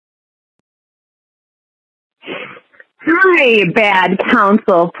Hi, Bad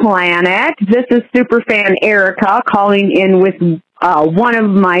Counsel Planet. This is Superfan Erica calling in with one of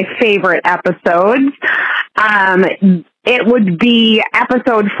my favorite episodes. It would be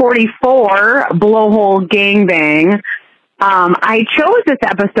episode 44, Blowhole Gangbang. I chose this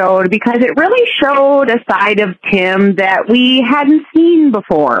episode because it really showed a side of Tim that we hadn't seen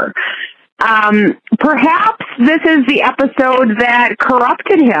before. Perhaps this is the episode that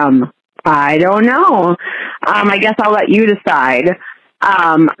corrupted him. I don't know. I guess I'll let you decide.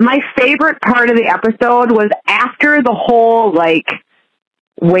 My favorite part of the episode was after the whole,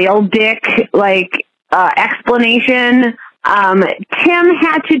 whale dick, explanation. Tim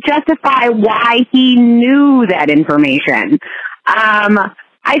had to justify why he knew that information.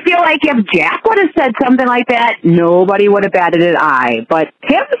 I feel like if Jack would have said something like that, nobody would have batted an eye. But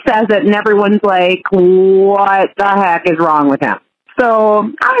Tim says it, and everyone's like, what the heck is wrong with him? So,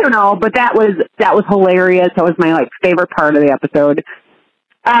 I don't know, but that was hilarious. That was my, favorite part of the episode.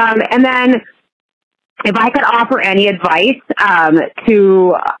 And then, if I could offer any advice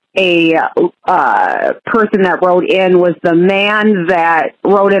to a person that wrote in, was the man that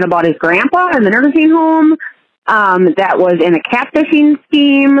wrote in about his grandpa in the nursing home, that was in a catfishing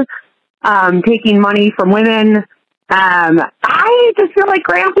scheme, taking money from women. I just feel like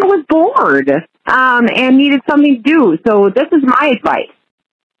Grandpa was bored and needed something to do. So this is my advice.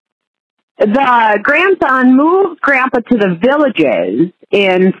 The grandson moved Grandpa to the Villages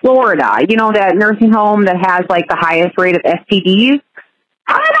in Florida. You know, that nursing home that has, the highest rate of STDs?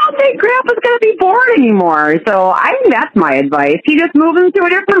 I don't think Grandpa's going to be bored anymore. So I think that's my advice. He just moves him to a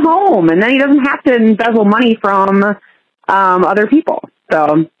different home, and then he doesn't have to embezzle money from other people.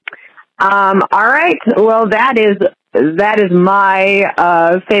 So, all right. Well, that is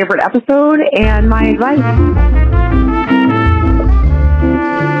my favorite episode and my advice.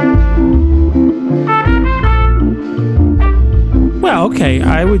 Well, okay,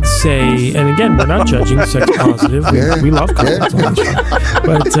 I would say, and again, we're not judging sex positive. We love comments on this show.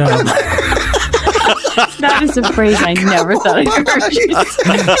 But that is a phrase I never thought I'd heard.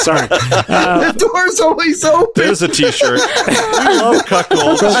 Sorry. The door's always open. There's a t-shirt. We love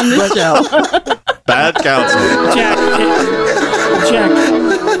cuckolds. On the show. Bad Counsel. Jack.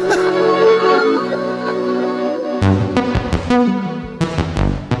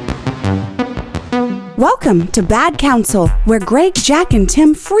 Welcome to Bad Counsel, where Greg, Jack, and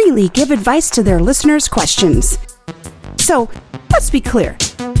Tim freely give advice to their listeners' questions. So, let's be clear.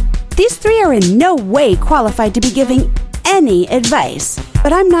 These three are in no way qualified to be giving any advice,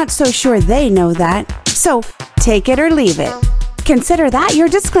 but I'm not so sure they know that. So, take it or leave it. Consider that your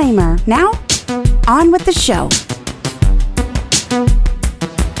disclaimer. Now, on with the show.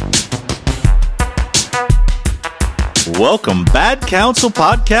 Welcome, Bad Counsel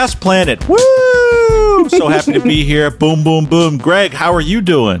Podcast Planet. Woo! So happy to be here. Boom, boom, boom. Greg, how are you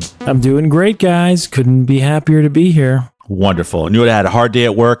doing? I'm doing great, guys. Couldn't be happier to be here. Wonderful. I knew I had a hard day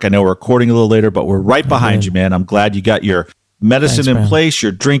at work. I know we're recording a little later, but we're right behind you, man. I'm glad you got your medicine in place,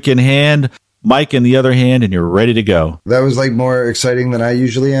 your drink in hand, mic in the other hand, and you're ready to go. That was more exciting than I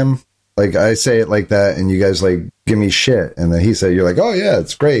usually am. I say it like that, and you guys give me shit, and then he said, "You're like, oh yeah,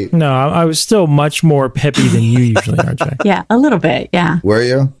 it's great." No, I was still much more peppy than you usually are, Jack. Yeah, a little bit. Yeah. Were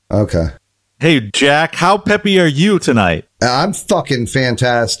you? Okay. Hey, Jack, how peppy are you tonight? I'm fucking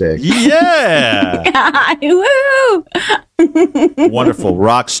fantastic. Yeah. Woo! Wonderful.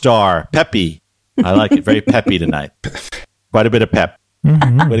 Rock star. Peppy. I like it. Very peppy tonight. Quite a bit of pep.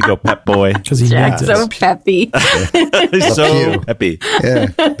 Mm-hmm. Way to go, pep boy. Because he Jack's so peppy. He's so peppy. Yeah.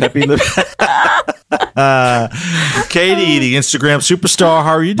 Peppy. Katie, the Instagram superstar,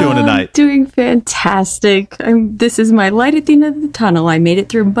 how are you doing tonight? Doing fantastic. This is my light at the end of the tunnel. I made it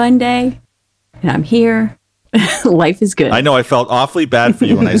through Monday, and I'm here. Life is good. I know I felt awfully bad for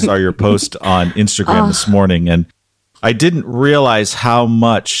you when I saw your post on Instagram this morning, and I didn't realize how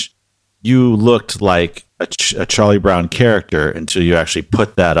much you looked like a Charlie Brown character until you actually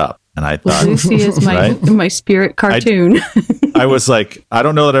put that up. And I thought, Lucy is my spirit cartoon. I was like, I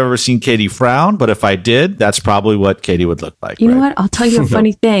don't know that I've ever seen Katie frown, but if I did, that's probably what Katie would look like. You know what? I'll tell you a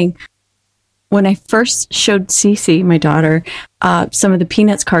funny thing. When I first showed Cece, my daughter, some of the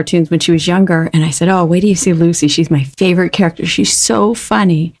Peanuts cartoons when she was younger, and I said, "Oh, wait till you see Lucy. She's my favorite character. She's so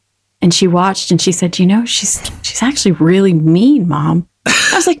funny." And she watched and she said, "You know, she's actually really mean, Mom."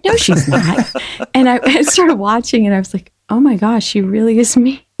 I was like, "No, she's not." And I started watching and I was like, "Oh my gosh, she really is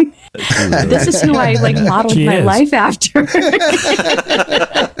mean." This is who I modeled my life after.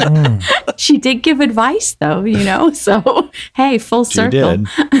 She did give advice though, so hey, full circle.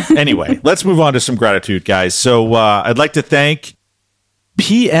 She did. Anyway, let's move on to some gratitude, guys. So I'd like to thank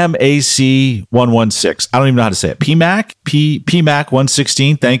PMAC116. I don't even know how to say it.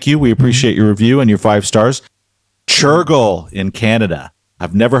 PMAC116. Thank you. We appreciate your review and your 5 stars. Churgle in Canada.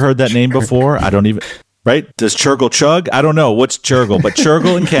 I've never heard that name before. I don't even. Right? Does Churgle chug? I don't know what's Churgle, but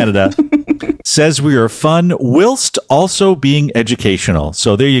Churgle in Canada says we are fun whilst also being educational.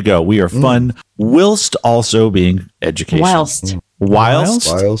 So there you go. We are fun whilst also being educational. Whilst.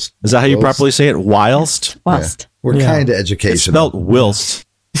 Is that how you properly say it? Whilst. Yeah. We're kind of educational. It's spelled whilst.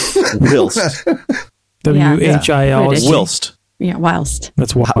 Whilst. WHILST. Whilst. Yeah, whilst.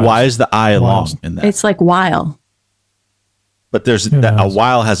 That's whilst. Why is the I long in that? It's like while. But there's a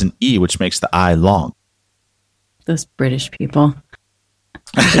while has an E, which makes the I long. Those British people.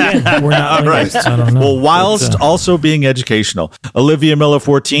 We're not right. I don't know. Well, whilst also being educational. Olivia Miller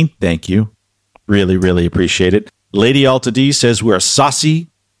 14, thank you. Really, really appreciate it. Lady Alta D says we're saucy,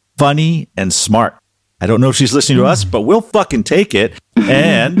 funny, and smart. I don't know if she's listening to us, but we'll fucking take it.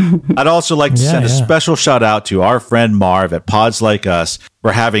 And I'd also like to send a special shout out to our friend Marv at Pods Like Us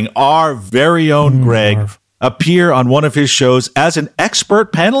for having our very own Greg appear on one of his shows as an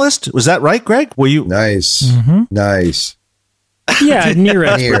expert panelist. Was that right, Greg? Were you? Nice. Nice. Yeah, near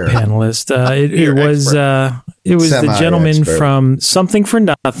expert panelist. It was the gentleman from Something for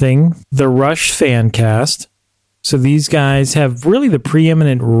Nothing, the Rush fan cast. So these guys have really the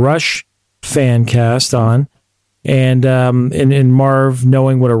preeminent Rush fan cast on. And Marv,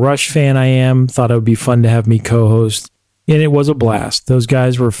 knowing what a Rush fan I am, thought it would be fun to have me co-host. And it was a blast. Those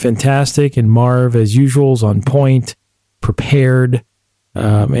guys were fantastic. And Marv, as usual, is on point, prepared.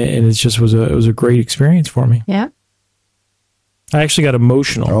 And it just was a great experience for me. Yeah. I actually got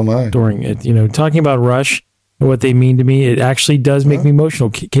emotional during it. You know, talking about Rush and what they mean to me, it actually does make me emotional.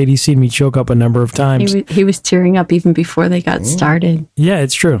 Katie's seen me choke up a number of times. He was tearing up even before they got started. Yeah,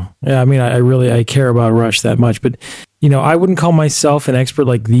 it's true. Yeah, I mean, I care about Rush that much. But, you know, I wouldn't call myself an expert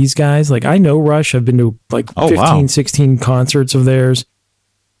like these guys. Like, I know Rush. I've been to like 16 concerts of theirs.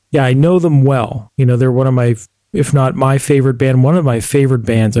 Yeah, I know them well. You know, they're one of my, if not my favorite band, one of my favorite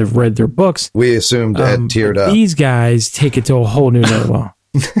bands. I've read their books. We assumed Ed teared up. These guys take it to a whole new level.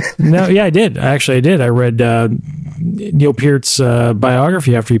 No, yeah, I did. Actually, I did. I read Neil Peart's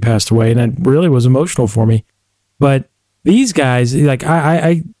biography after he passed away, and it really was emotional for me. But these guys, like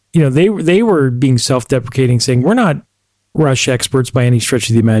I you know, they were being self-deprecating, saying we're not Rush experts by any stretch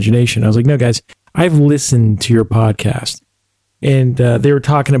of the imagination. I was like, no, guys, I've listened to your podcast. And they were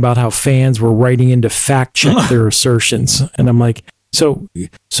talking about how fans were writing in to fact check their assertions. And I'm like, so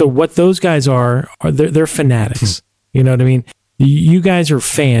what those guys are they're fanatics. You know what I mean? You guys are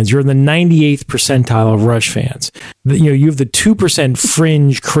fans. You're in the 98th percentile of Rush fans. You know, you have the 2%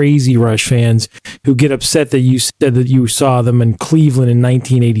 fringe crazy Rush fans who get upset that you said that you saw them in Cleveland in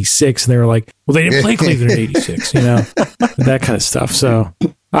 1986. And they were like, well, they didn't play Cleveland in 86, you know, that kind of stuff. So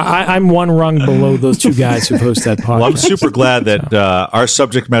I'm one rung below those two guys who host that podcast. Well, I'm super glad that our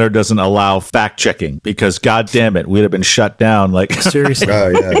subject matter doesn't allow fact checking, because God damn it, we'd have been shut down. Like, seriously.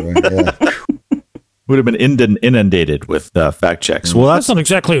 Yeah. Would have been inundated with fact checks. Well, that's not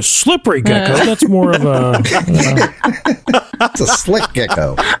exactly a slippery gecko. That's more of a... It's a slick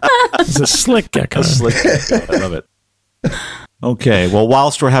gecko. It's a slick gecko. A slick gecko. I love it. Okay, well,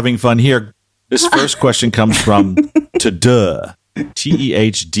 whilst we're having fun here, this first question comes from Tuduh.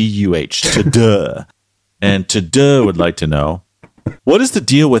 Tehduh. Tuduh. And Tuduh would like to know, what is the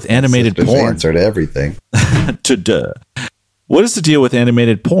deal with animated porn? Answer to everything. Tuduh. What is the deal with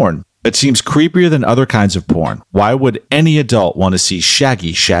animated porn? It seems creepier than other kinds of porn. Why would any adult want to see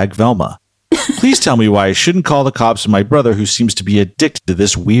Shaggy shag Velma? Please tell me why I shouldn't call the cops on my brother, who seems to be addicted to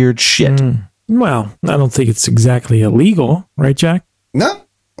this weird shit. Well, I don't think it's exactly illegal, right, Jack? No,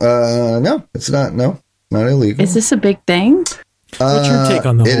 it's not. No, not illegal. Is this a big thing? What's your take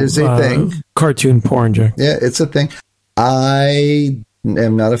on the whole it is a thing. Cartoon porn, Jack? Yeah, it's a thing. I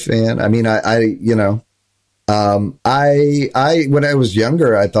am not a fan. I mean, I when I was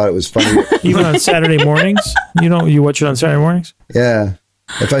younger, I thought it was funny. Even on Saturday mornings? You watch it on Saturday mornings? Yeah.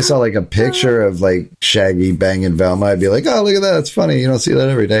 If I saw like a picture of like Shaggy banging Velma, I'd be like, oh, look at that. It's funny. You don't see that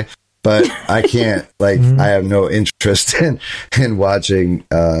every day. But I can't, like, I have no interest in watching.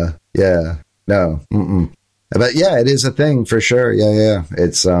 No. But yeah, it is a thing for sure. Yeah.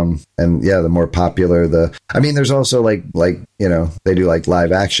 It's, and yeah, the more popular there's also like, you know, they do like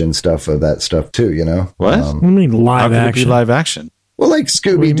live action stuff of that stuff too, you know? What? What do you mean live action? How could it be live action? Well, like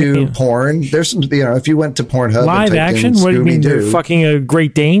Scooby-Doo porn. There's some, you know, if you went to Pornhub live action, what do you mean? They're fucking a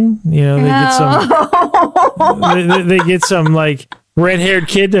Great Dane? You know, they get some like red-haired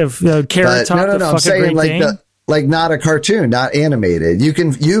kid to carrot top to fuck a Great Dane. Like not a cartoon, not animated. You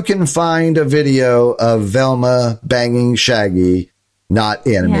can find a video of Velma banging Shaggy not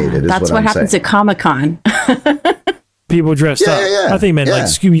animated. That's is what I'm happens saying. at Comic-Con. People dressed up. Yeah. I think meant like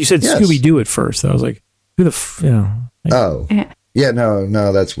Scooby. You said Yes. Scooby Doo at first. I was like, who the like, Oh, yeah,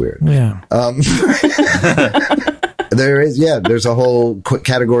 no, that's weird. yeah. There's a whole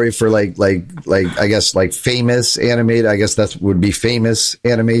category for like I guess like famous animated. I guess that would be famous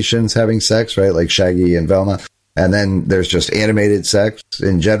animations having sex, right? Like Shaggy and Velma. And then there's just animated sex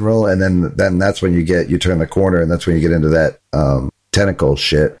in general, and then that's when you turn the corner, and that's when you get into that tentacle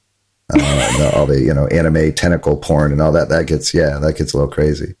shit, all the anime tentacle porn and all that. That gets a little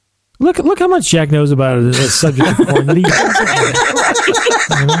crazy. Look how much Jack knows about the subject of porn.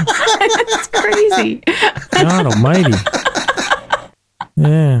 It's crazy. God almighty.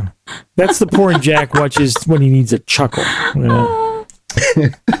 Yeah. That's the porn Jack watches when he needs a chuckle. Yeah.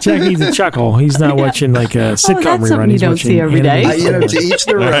 Jack needs a chuckle. He's not watching like a sitcom that's rerun. something He's you don't see every day. To each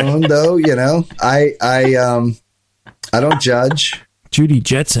their own, though. I don't judge. Judy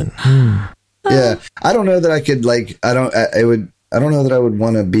Jetson. Yeah, I don't know that I could I don't know that I would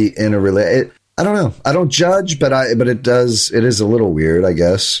want to be in a relationship. I don't know. I don't judge, but it is a little weird, I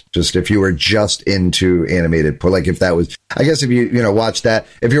guess. Just if you were just into animated porn, like if that was, I guess if you watch that,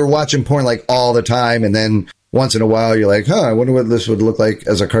 if you're watching porn like all the time and then once in a while you're like, I wonder what this would look like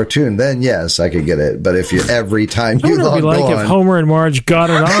as a cartoon, then yes, I could get it. But if you every time you log on, like if Homer and Marge got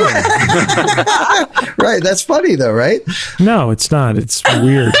it on. Right, that's funny though, right? No, it's not. It's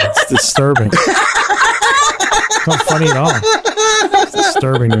weird. It's disturbing. It's not funny at all. It's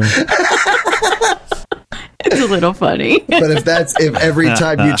disturbing. It's a little funny. But if every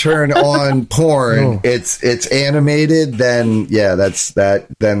time you turn on porn, it's animated, then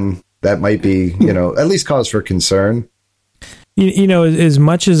that might be, at least cause for concern. As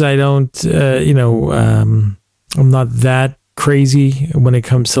much as I don't, I'm not that crazy when it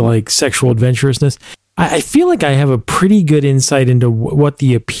comes to like sexual adventurousness. I feel like I have a pretty good insight into what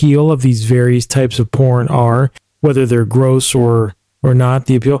the appeal of these various types of porn are, whether they're gross or not.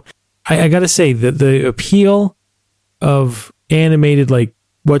 The appeal, I got to say that the appeal of animated, like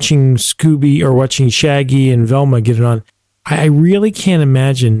watching Scooby or watching Shaggy and Velma get it on, I really can't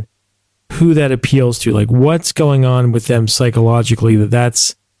imagine who that appeals to. Like what's going on with them psychologically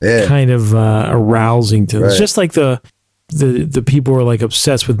that's kind of arousing to them. Right. It's just like the people who are like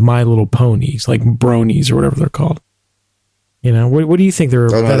obsessed with My Little Ponies, like bronies or whatever they're called. What do you think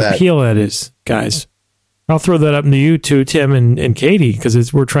that appeal that is, guys? I'll throw that up to you two, Tim and Katie,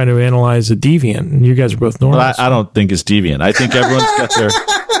 because we're trying to analyze a deviant, and you guys are both normal. Well, I don't think it's deviant. I think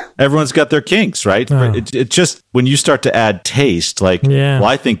everyone's got their kinks, right? Oh. It just when you start to add taste, like, well,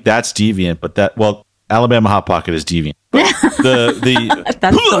 I think that's deviant, but Alabama Hot Pocket is deviant. But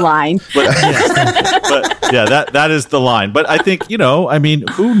that's the line. But that is the line. But I think,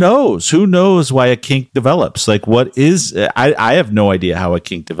 who knows? Who knows why a kink develops? Like, what is? I have no idea how a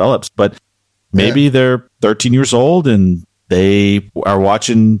kink develops, but maybe they're 13 years old and they are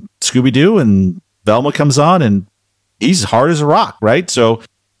watching Scooby-Doo and Velma comes on and he's hard as a rock, right? So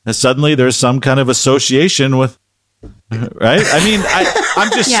suddenly there's some kind of association with, right? I mean,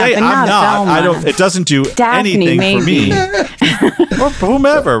 I'm just saying, I'm not. Velma. I don't. It doesn't do Daphne, anything maybe. for me, or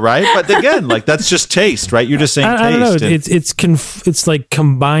whomever, right? But again, like that's just taste, right? You're just saying taste. I don't know. It's like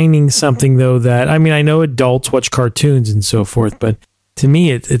combining something though that I know adults watch cartoons and so forth, but to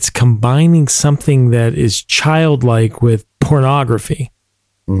me, it's combining something that is childlike with pornography.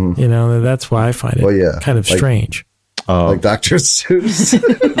 Mm-hmm. That's why I find it kind of strange. Like Dr. Seuss.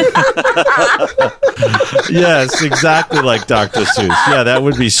 Yes, exactly like Dr. Seuss. Yeah, that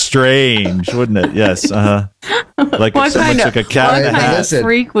would be strange, wouldn't it? Yes. Like if someone took a cat in a hat. Listen,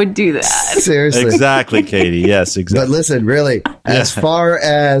 freak would do that. Seriously. Exactly, Katie. Yes, exactly. But listen, really, as far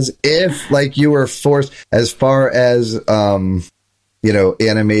as if like you were forced, as far as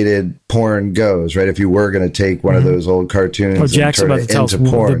animated porn goes, right? If you were going to take one of those old cartoons Jack's and turn about to it tell into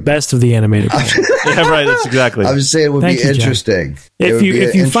us porn, the best of the animated porn. Yeah, right. That's exactly. I was saying it would be interesting. If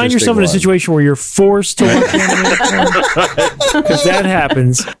you find yourself in a situation where you're forced to watch animated porn, because that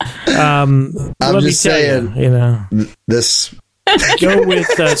happens, let me tell you, this go with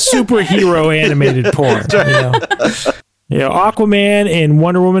superhero animated porn. Aquaman and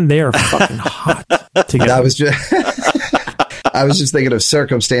Wonder Woman, they are fucking hot together. I was just thinking of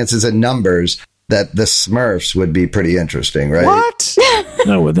circumstances and numbers that the Smurfs would be pretty interesting, right? What?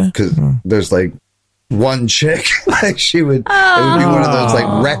 No, would they? Because there's like one chick, like it would be one of those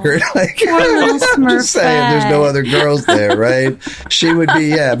like record, like I'm just saying, there's no other girls there, right? She would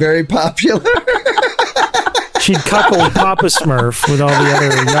be very popular. She'd cuckold Papa Smurf with all the other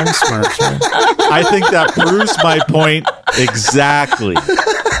young Smurfs. Right? I think that proves my point exactly.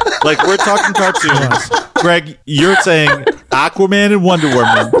 Like we're talking cartoons. Greg, you're saying Aquaman and Wonder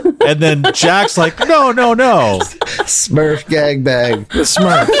Woman. And then Jack's like, no. Smurf gangbang. The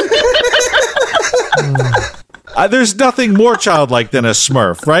Smurf. There's nothing more childlike than a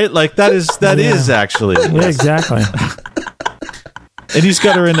Smurf, right? Like that is actually. Yeah, exactly. And he's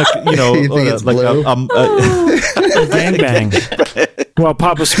got her in a, You think it's like blue? A gangbang. Well,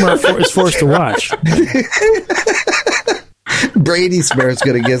 Papa Smurf is forced to watch. Brady Smurf's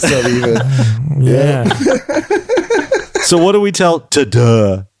gonna get some even. Yeah. So what do we tell?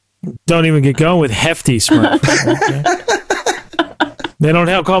 Ta-da. Don't even get going with Hefty Smurf. Okay? They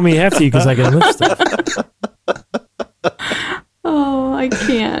don't call me Hefty because I can lift stuff. Oh, I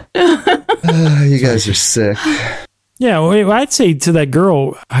can't. You guys are sick. Yeah, well, I'd say to that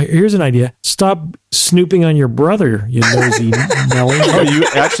girl, here's an idea. Stop snooping on your brother, you nosy Nelly. Oh, you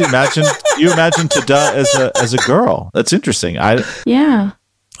actually imagine ta-da as a girl. That's interesting. Yeah.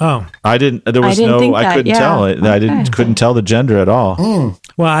 Oh. I didn't. There was I couldn't tell it. I couldn't tell the gender at all.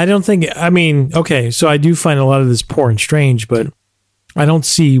 Well, I don't think. I mean, okay, so I do find a lot of this porn strange, but I don't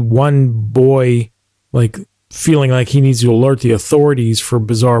see one boy like feeling like he needs to alert the authorities for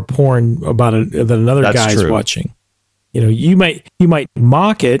bizarre porn about it that another That's guy's true. watching. You might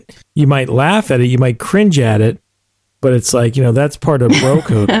mock it, you might laugh at it, you might cringe at it, but it's like that's part of bro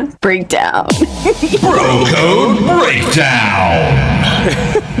code. Breakdown. Bro Code Breakdown.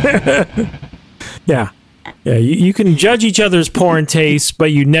 Yeah. You can judge each other's porn tastes,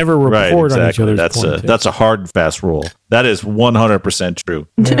 but you never report on each other's porn tastes. That's a hard and fast rule. That is 100% true.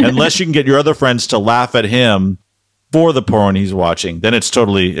 Unless you can get your other friends to laugh at him for the porn he's watching, then it's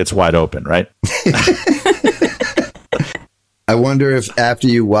wide open, right? I wonder if after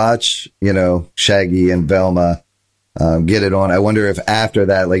you watch, Shaggy and Velma get it on, I wonder if after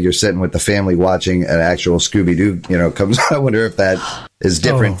that, like you're sitting with the family watching an actual Scooby-Doo, comes on, I wonder if that is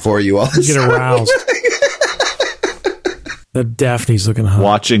different for you all. You get aroused. That Daphne's looking hot.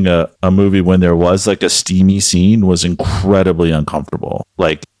 Watching a movie when there was like a steamy scene was incredibly uncomfortable.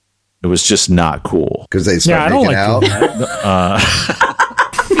 Like it was just not cool. Because they start making out.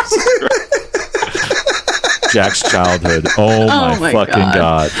 Jack's childhood. Oh my fucking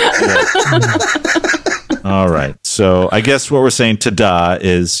God. Yeah. All right. So I guess what we're saying ta-da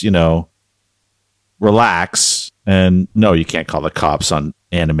is, relax. And no, you can't call the cops on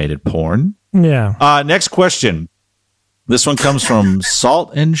animated porn. Yeah. Next question. This one comes from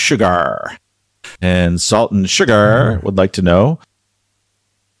Salt and Sugar. And Salt and Sugar would like to know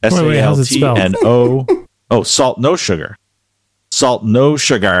how's it spelled? SALTNO. Oh, salt, no sugar. Salt, no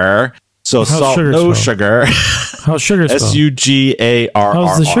sugar. So How's salt, sugar no spelled? sugar. How's sugar spelled? SUGARR.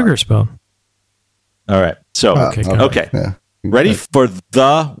 How's the sugar spelled? All right. So, okay. Yeah. Ready for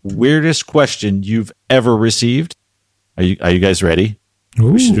the weirdest question you've ever received? Are you guys ready?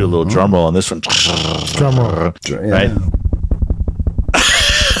 Ooh. We should do a little drum roll on this one. Drum roll. Right?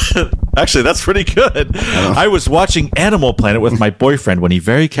 Actually, that's pretty good. I was watching Animal Planet with my boyfriend when he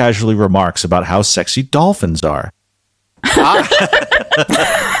very casually remarks about how sexy dolphins are.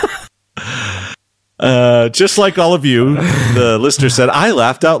 Just like all of you, the listener said, I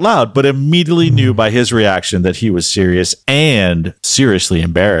laughed out loud, but immediately knew by his reaction that he was serious and seriously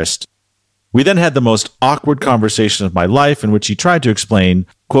embarrassed. We then had the most awkward conversation of my life in which he tried to explain,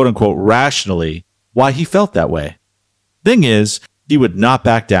 quote unquote, rationally, why he felt that way. Thing is, he would not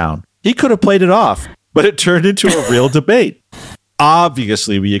back down. He could have played it off, but it turned into a real debate.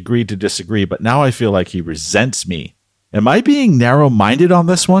 Obviously, we agreed to disagree, but now I feel like he resents me. Am I being narrow-minded on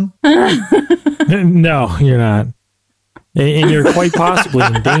this one? No, you're not. And you're quite possibly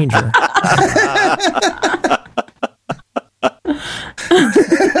in danger.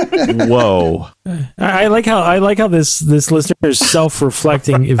 Whoa. I like how this listener is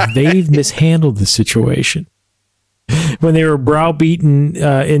self-reflecting if they've mishandled the situation. When they were browbeaten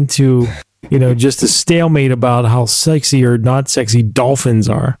into, just a stalemate about how sexy or not sexy dolphins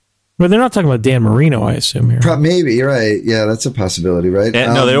are. But they're not talking about Dan Marino, I assume here. Maybe, you're right. Yeah, that's a possibility, right?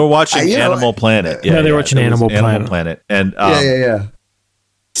 No, they were watching Animal Planet. Yeah, they were watching Animal Planet. And yeah.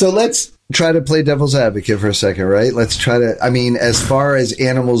 So let's try to play devil's advocate for a second, right? Let's try to, as far as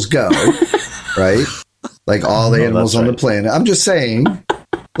animals go, right? Like all the animals on the planet. I'm just saying,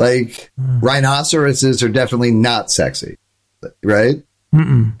 like, rhinoceroses are definitely not sexy, right?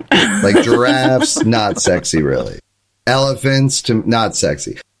 Mm-mm. Like giraffes, not sexy, really. Elephants, not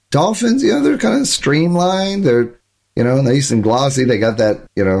sexy. Dolphins, they're kind of streamlined. They're, nice and glossy. They got that,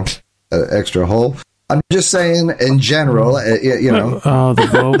 extra hole. I'm just saying, in general, Oh, the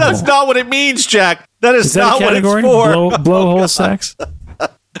blowhole. that's not what it means, Jack. That is that not a category? what it's for. Blowhole sex?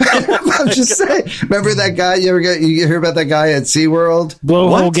 I'm just saying. Remember that guy? You hear about that guy at SeaWorld?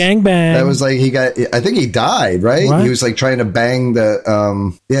 Blowhole gangbang. That was like I think he died, right? What? He was like trying to bang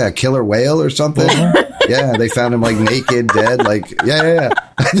the killer whale or something. Yeah, they found him like naked, dead. Like, yeah.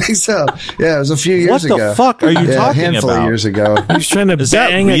 I think so. Yeah, it was a few years ago. What the fuck are you a talking handful about? of years ago. He was trying to Is that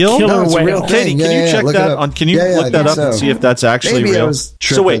bang a real? killer No, it's a whale. real thing. Katie, can you check look that it up. on? Can you Yeah, look I that think up and so. see if that's actually Maybe I real? was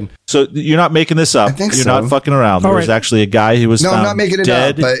So wait, tripping. so you're not making this up? I think You're so. not fucking around. There was right. actually a guy who was No, I'm found not making it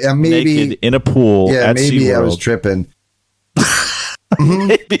dead, up, but maybe naked in a pool Yeah, at maybe SeaWorld. I was tripping.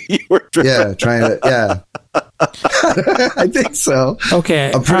 Maybe you were tripping. Yeah, trying to. Yeah, I think so. Okay,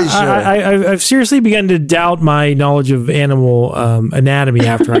 I'm pretty sure. I've seriously begun to doubt my knowledge of animal anatomy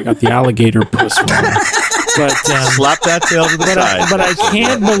after I got the alligator puss wrong. But Slap that tail to the side. but I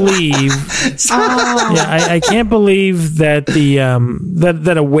can't believe. I can't believe that the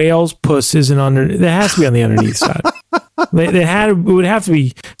that a whale's puss isn't under. It has to be on the underneath side. It would have to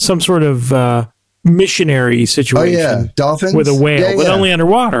be some sort of missionary Oh situation. yeah, dolphins with a whale, but only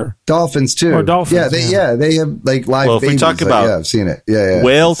underwater. dolphins too. Or dolphins, they have like live. Well, if we babies. talk Like, about I've seen it. Yeah.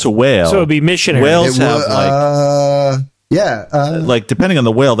 Whale to whale. So it'd be missionary. Whales It have will, like depending on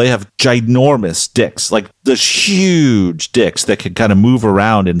the whale, they have ginormous dicks, like those huge dicks that can kind of move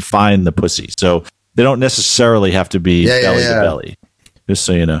around and find the pussy. So they don't necessarily have to be belly to belly. Just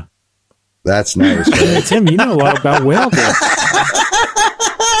so you know. That's nice. Hey, Right? Tim, you know a lot about whale dicks.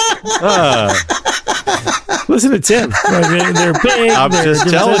 Listen to Tim. They're big. I'm just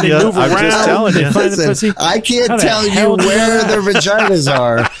telling they you. move I'm just around, telling they you. find the Listen, pussy. I can't How the tell you hell do you where know their vaginas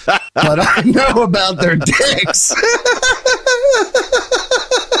are, but I know about their dicks.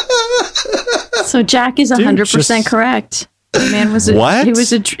 So Jack is 100% correct. The man was What? He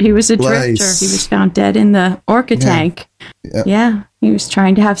was a drifter. Nice. He was found dead in the orca tank. Yep. Yeah, he was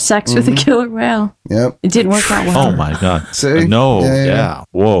trying to have sex with a killer whale. Yep. It didn't work out well. Oh my god. See? No. Yeah. Yeah.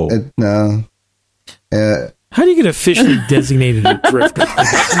 Whoa. No. How do you get officially designated a drifter?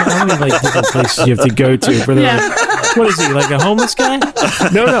 How many like different places you have to go to? For like, what is he, like a homeless guy?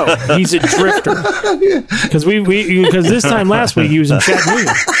 No, he's a drifter. Because because this time last week he was in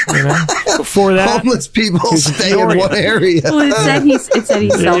Chattanooga. You know, before that, Homeless people stay in Peoria. one area. Well, it said he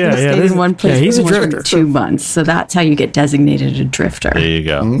seldom stayed in one place he's a for more than drifter. 2 months. So that's how you get designated a drifter. There you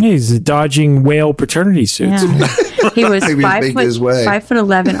go. he's dodging whale paternity suits. Yeah. He was Maybe he's making his way.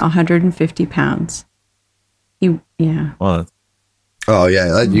 5'11", 150 pounds. Yeah. Well, Oh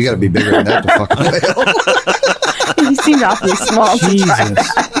yeah, you got to be bigger than that to fuck a whale. He seemed awfully small to try Jesus.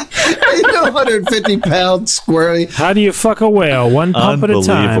 that. 150-pound squirrely. How do you fuck a whale? One pump at a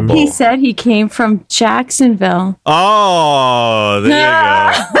time. Unbelievable. He said he came from Jacksonville. oh,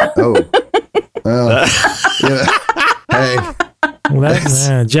 there you go. Oh, yeah. Hey,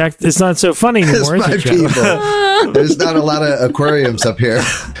 Well, Jack, it's not so funny it's anymore, my is it, Jack? people. There's not a lot of aquariums up here.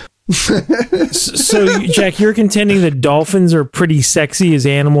 So, Jack, you're contending that dolphins are pretty sexy as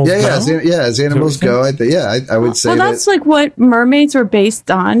animals. Yeah, as animals go, I would say Well, that. that's like what mermaids are based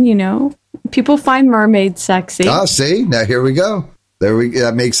on, you know. People find mermaids sexy. Oh, see, now here we go.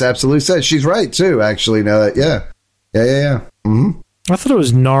 That makes absolute sense. She's right too. Actually, now that yeah. Mm-hmm. I thought it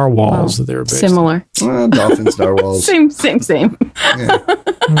was narwhals that they were based Similar. Dolphins, narwhals. Same. on.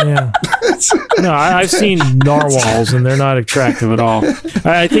 Yeah. No, I've seen narwhals and they're not attractive at all.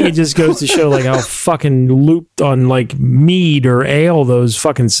 I think it just goes to show like how fucking looped on like mead or ale those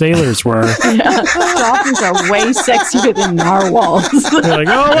fucking sailors were. Dolphins are way sexier than narwhals. They're like,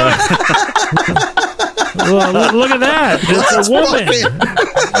 oh, look at that. It's a woman.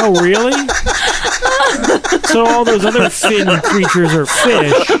 Oh, really? So all those other fin creatures are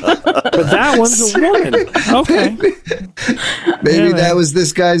fish, but that one's a woman. Okay. Maybe Yeah, that was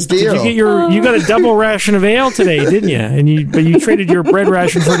this guy's deal. You got a double ration of ale today, didn't you? But you traded your bread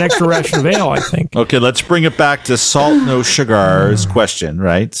ration for an extra ration of ale, I think. Okay, let's bring it back to Salt No Sugar's question,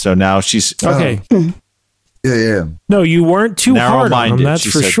 right? So now she's Okay. Yeah. No, you weren't too hard on Narrow-minded, them. That's she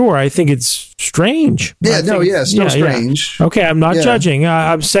for said. sure. I think it's strange. Yeah, I think still strange. Okay, I'm not Yeah. judging.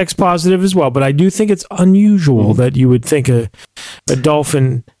 I'm sex positive as well, but I do think it's unusual that you would think a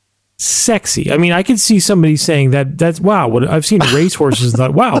dolphin sexy. I mean, I could see somebody saying that's wow. What I've seen racehorses and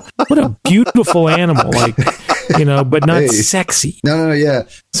thought, wow, what a beautiful animal, like but not Hey. sexy. No, yeah.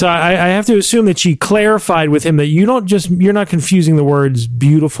 So I have to assume that she clarified with him that you're not confusing the words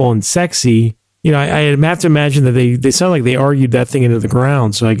beautiful and sexy. I have to imagine that they sound like they argued that thing into the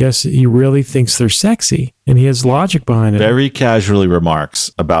ground. So I guess he really thinks they're sexy, and he has logic behind it. very casually remarks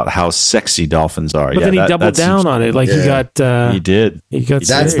about how sexy dolphins are. But then he doubled down on it, like Yeah. he got. He did. He got.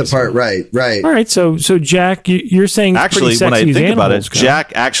 That's the serious. part, right. All right, so Jack, you're saying it's Actually, pretty when I sexy as think about it, animals go.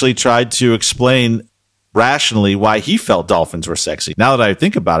 Jack actually tried to explain rationally why he felt dolphins were sexy. Now that I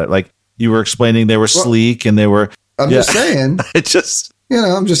think about it, like you were explaining, they were sleek and they were. I'm just saying. It just.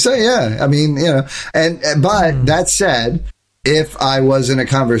 I'm just saying. Yeah. I mean, but that said, if I was in a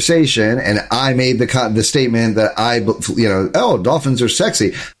conversation and I made the statement that dolphins are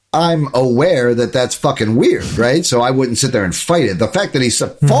sexy, I'm aware that that's fucking weird, right? So I wouldn't sit there and fight it. The fact that he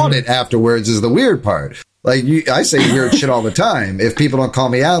fought it afterwards is the weird part. Like, I say weird shit all the time. If people don't call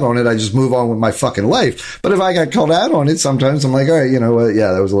me out on it, I just move on with my fucking life. But if I got called out on it, sometimes I'm like, all right, you know what?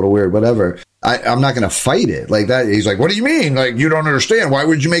 Yeah, that was a little weird, whatever. I'm not going to fight it like that. He's like, what do you mean? Like, you don't understand. Why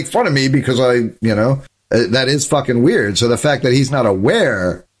would you make fun of me? Because that is fucking weird. So the fact that he's not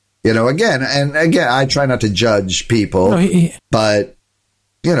aware, again, I try not to judge people, but,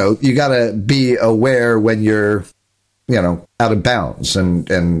 you got to be aware when you're, out of bounds and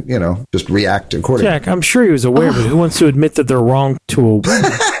just react accordingly. Jack, I'm sure he was aware, but who wants to admit that they're wrong to a woman?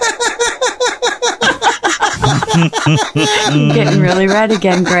 I'm getting really red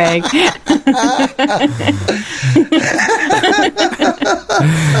again, Greg.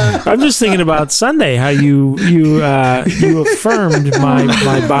 I'm just thinking about Sunday, how you affirmed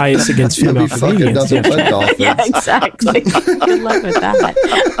my bias against female comedians. Yeah, exactly. Good luck with that.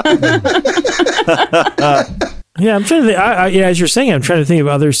 Yeah, I'm trying to think. As you're saying, I'm trying to think of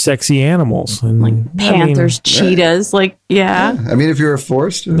other sexy animals, and like panthers, cheetahs. Like, yeah. I mean, if you were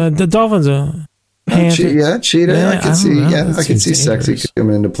forced, the dolphins are. Cheetah. Yeah, I can see. Yeah, I can see sexy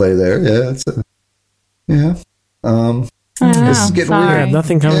coming into play there. Yeah, this is getting weird.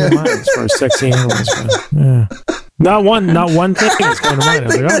 Nothing coming to mind as far as sexy animals. Not one thing is coming to mind. I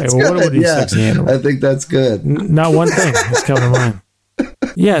was like, all right, well, what are these sexy animals? I think that's good. Not one thing is coming to mind.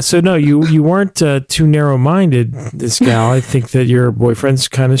 Yeah, so no, you weren't too narrow-minded, this gal. I think that your boyfriend's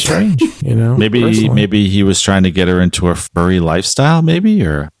kind of strange, Maybe he was trying to get her into a furry lifestyle, maybe,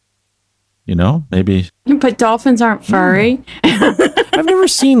 or maybe. But dolphins aren't furry. I've never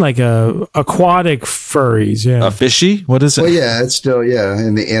seen like aquatic furries. Yeah, a fishy. What is it? Well, yeah, it's still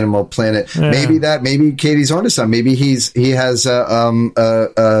in the animal planet. Yeah. Maybe Katie's onto something. Maybe he has a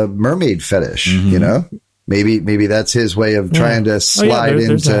mermaid fetish. Mm-hmm. Maybe that's his way of trying to slide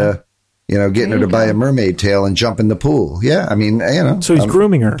into, getting her to buy a mermaid tail and jump in the pool. Yeah, I mean, So he's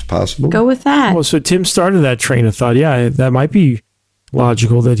grooming her. It's possible. Go with that. Well, so Tim started that train of thought. Yeah, that might be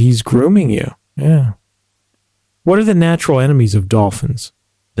logical that he's grooming you. Yeah. What are the natural enemies of dolphins?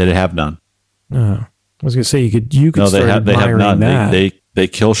 They have none. I was going to say you could. No, they have none. That. They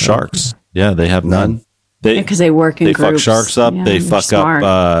kill sharks. Okay. Yeah, they have none. Because they work in groups. They fuck sharks up. Yeah, they fuck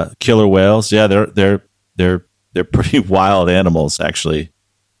up killer whales. Yeah, they're pretty wild animals, actually.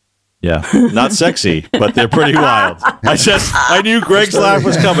 Yeah, not sexy, but they're pretty wild. I knew Greg's laugh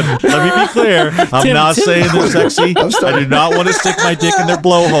was coming. Let me be clear. I'm not saying they're sexy. I do not want to stick my dick in their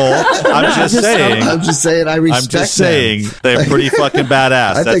blowhole. I'm just saying I respect them. I'm just saying they're pretty fucking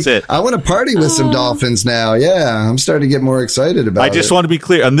badass. That's it. I want to party with some dolphins now. Yeah, I'm starting to get more excited about it. I just want to be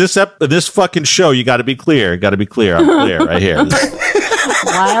clear. On this fucking show, you got to be clear. I'm clear right here.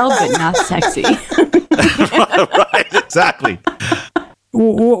 Wild, but not sexy. Right, exactly.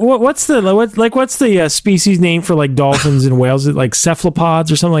 What's the species name for like dolphins and whales? Is it like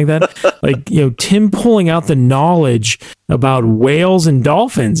cephalopods or something like that? Like, Tim pulling out the knowledge about whales and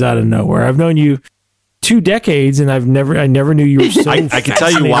dolphins out of nowhere. I've known you 2 decades, and I never knew you were so. I can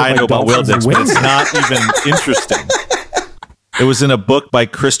tell you why I know about whale dicks, but it's not even interesting. It was in a book by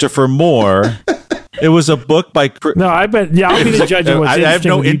Christopher Moore. It was a book by. No, I bet. Yeah, I'll be the judge of what's interesting. I have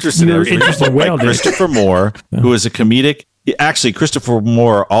no interest in it. It was a book by Christopher Moore, who is a comedic. Actually, Christopher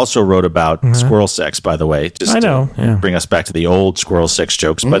Moore also wrote about squirrel sex, by the way. Just to bring us back to the old squirrel sex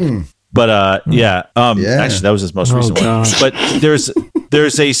jokes. Actually, that was his most recent one. But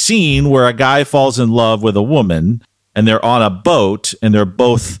there's a scene where a guy falls in love with a woman, and they're on a boat, and they're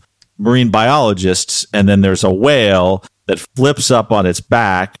both marine biologists, and then there's a whale that flips up on its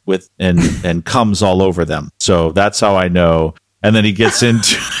back and comes all over them. So that's how I know. And then he gets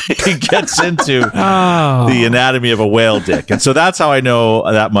into the anatomy of a whale dick, and so that's how I know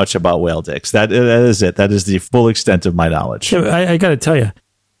that much about whale dicks. That is it. That is the full extent of my knowledge. I got to tell you,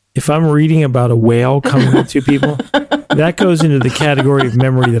 if I'm reading about a whale coming at 2 people, that goes into the category of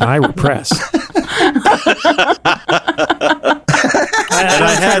memory that I repress.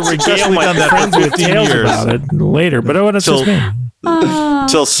 I had regale my friends with tales about it later, but what does this mean?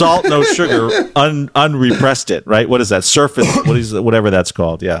 Till Salt No Sugar unrepressed it, right? What is that? Surface, whatever that's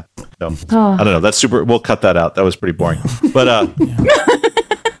called. Yeah. So, I don't know. That's super. We'll cut that out. That was pretty boring. But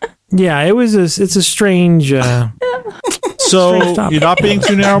yeah, it's a strange. So you're not being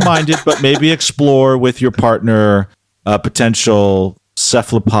too narrow-minded, but maybe explore with your partner a potential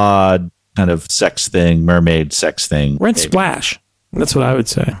cephalopod kind of sex thing, mermaid sex thing. Rent maybe. Splash. That's what I would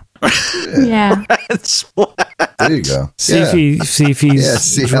say. Yeah. There you go. See if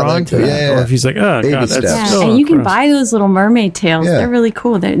he's drawn to that, or if he's like, oh Baby god, that's steps. Yeah, and you can buy those little mermaid tails. Yeah. They're really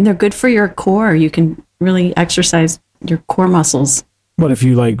cool. They're good for your core. You can really exercise your core muscles. What if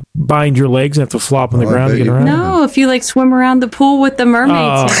you like bind your legs and have to flop on the ground to get around? No, if you like swim around the pool with the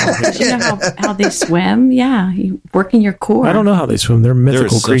mermaid tails. Yeah. You know how they swim? Yeah, you working your core. I don't know how they swim. They're There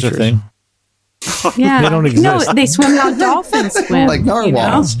mythical is such a creatures. thing. Yeah. They don't exist. No, they swim how dolphins swim. Like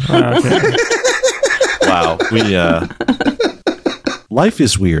narwhals. Okay. Wow. Life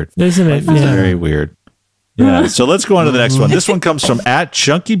is weird. Isn't it? It's very weird. Yeah. So let's go on to the next one. This one comes from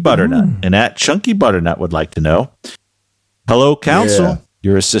 @ChunkyButternut, and @ChunkyButternut would like to know: hello, counsel. Yeah.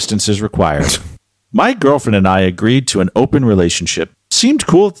 Your assistance is required. My girlfriend and I agreed to an open relationship. Seemed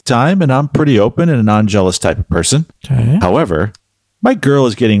cool at the time, and I'm pretty open and a non-jealous type of person. Okay. However, my girl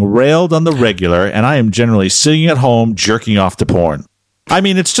is getting railed on the regular, and I am generally sitting at home jerking off to porn. I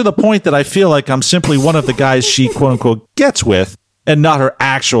mean, it's to the point that I feel like I'm simply one of the guys she quote-unquote gets with and not her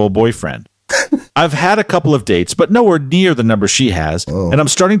actual boyfriend. I've had a couple of dates, but nowhere near the number she has, and I'm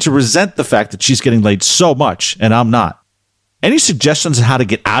starting to resent the fact that she's getting laid so much, and I'm not. Any suggestions on how to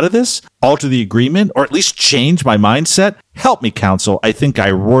get out of this, alter the agreement, or at least change my mindset? Help me, counsel. I think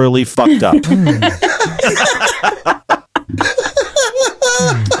I royally fucked up.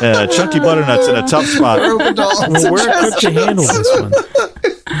 Chunky Butternut's in a tough spot. Well, we're equipped to handle this one.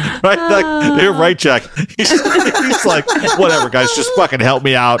 Right, you're right, Jack. He's like, whatever, guys, just fucking help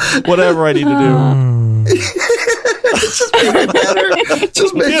me out. Whatever I need to do. Just make it better.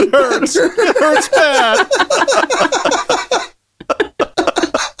 Just make It hurts. It hurts bad.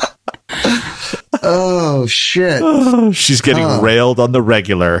 Oh shit! She's getting railed on the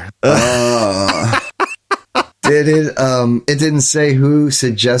regular. Did it? It didn't say who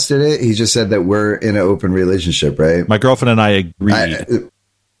suggested it. He just said that we're in an open relationship, right? My girlfriend and I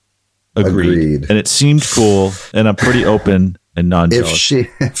agreed. And it seemed cool, and I'm pretty open and If non-jealous. she,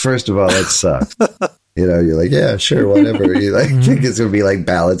 first of all, that sucks. You know, you're like, yeah, sure, whatever. You like think it's gonna be like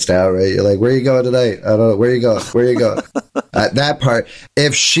balanced out, right? You're like, where you going tonight? I don't know. Where you going? Where you going? That part.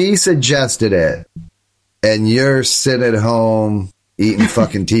 If she suggested it, and you're sitting at home eating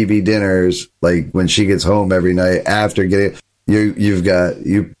fucking TV dinners, like when she gets home every night after getting,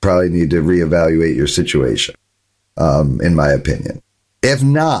 you probably need to reevaluate your situation. In my opinion, if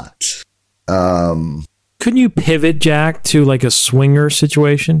not, Couldn't you pivot, Jack, to like a swinger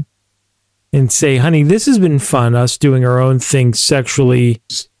situation and say, honey, this has been fun, us doing our own thing sexually.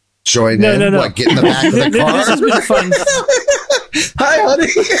 join in. No. What, get in the back of the car? This has been fun. Hi, honey.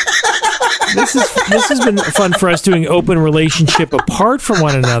 This has been fun for us doing open relationship apart from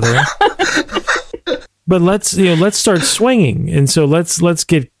one another. But let's start swinging, and so let's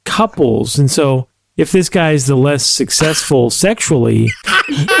get couples. And so if this guy's the less successful sexually,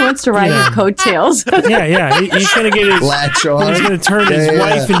 He wants to ride your coattails. he's gonna get his Latch on. He's gonna turn his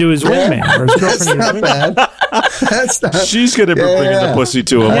wife into his wingman or his That's girlfriend into not his wingman. bad. That's not. She's going to be bringing the pussy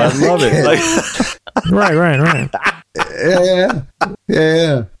to him. I love it. Like, Right.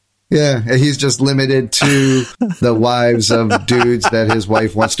 Yeah. And he's just limited to the wives of dudes that his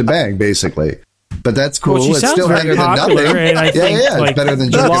wife wants to bang, basically. But that's cool. Well, she It's sounds still very better than popular, nothing. and I think, it's like, better than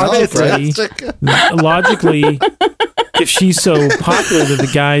jerking off, right? logically, if she's so popular that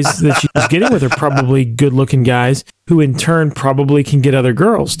the guys that she's getting with are probably good-looking guys who in turn probably can get other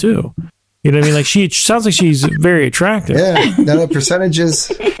girls too. You know what I mean? Like she sounds like she's very attractive. Yeah. No,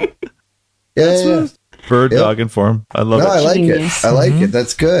 percentages. Yeah. bird dogging for him. I love No, it. I like Genius. it. I like it.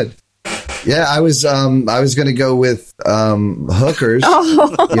 That's good. Yeah, I was going to go with hookers.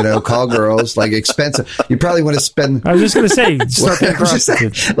 Call girls, like expensive. You probably want to spend. I was just gonna say, start paying I'm just saying,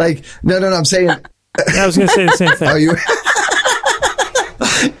 prostitutes. like no. I'm saying. I was gonna say the same thing. Oh, you.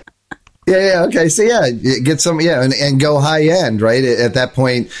 Yeah. Okay. So get some. Yeah, and go high end. Right at that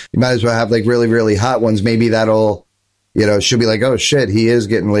point, you might as well have like really, really hot ones. Maybe that'll. She'll be like, oh shit, he is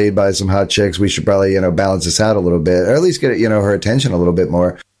getting laid by some hot chicks. We should probably balance this out a little bit, or at least get her attention a little bit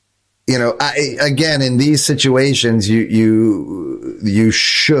more. Again, in these situations, you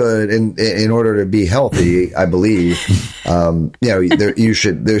should, in order to be healthy, I believe,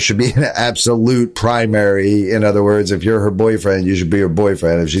 there should be an absolute primary. In other words, if you're her boyfriend, you should be her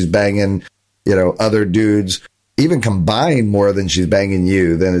boyfriend. If she's banging, other dudes, even combined more than she's banging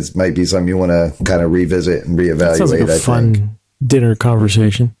you, then it might be something you want to kind of revisit and reevaluate. Sounds like a fun dinner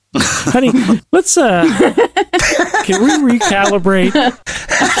conversation. Honey, let's can we recalibrate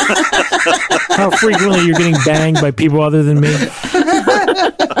how frequently you're getting banged by people other than me?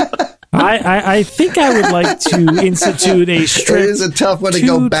 I think I would like to institute a strict It is a tough one to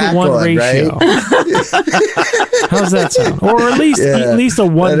go back 2-to-1 on, ratio. right? How's that sound? Or at least a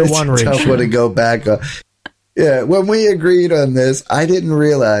 1-to-1 ratio. Tough one to go back on. Yeah, when we agreed on this, I didn't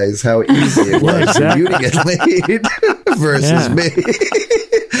realize how easy it was for you to get laid versus me.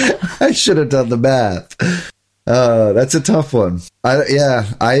 I should have done the math. That's a tough one. I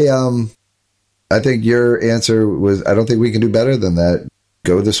think your answer was, I don't think we can do better than that.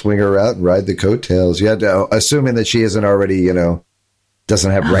 Go the swinger route and ride the coattails. You had to, assuming that she isn't already,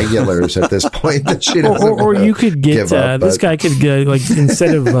 doesn't have regulars at this point that she doesn't. Or you could get this guy could get, like,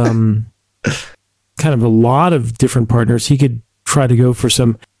 instead of kind of a lot of different partners, he could try to go for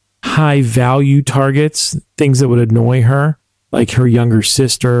some high value targets, things that would annoy her, like her younger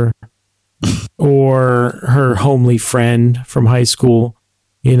sister or her homely friend from high school,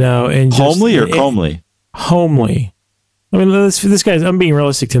 and just, homely or comely? Homely. I mean, this guy's, I'm being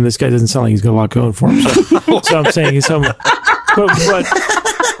realistic, Tim. This guy doesn't sound like he's got a lot going for him. So I'm saying he's homely.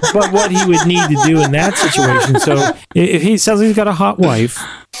 But what he would need to do in that situation, so if he sounds like he's got a hot wife,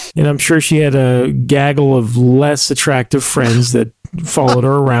 and I'm sure she had a gaggle of less attractive friends that followed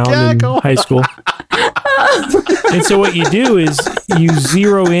her around in high school. And so what you do is you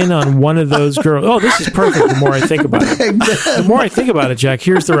zero in on one of those girls. Oh, this is perfect the more I think about it. The more I think about it, Jack,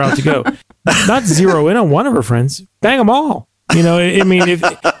 here's the route to go. Not zero in on one of her friends. Bang them all. I mean, if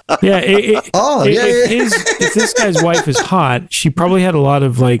this guy's wife is hot, she probably had a lot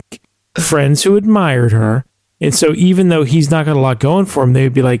of like friends who admired her, and so even though he's not got a lot going for him, they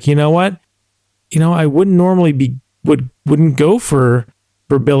would be like, you know what, I wouldn't normally wouldn't go for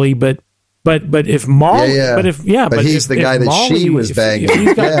Billy, but if Molly, but he's the guy that Molly, she was banging.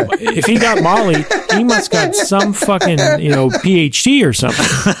 If he got Molly, he must got some fucking PhD or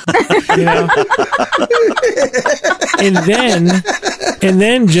something, and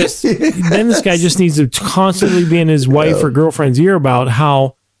then this guy just needs to constantly be in his wife or girlfriend's ear about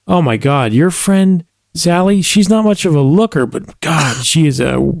how, oh my God, your friend Sally, she's not much of a looker, but God, she is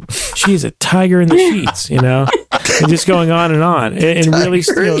a tiger in the sheets, and just going on, and really,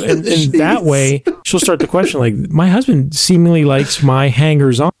 and that way she'll start to question, like, my husband seemingly likes my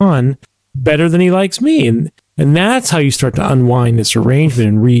hangers on better than he likes me, and that's how you start to unwind this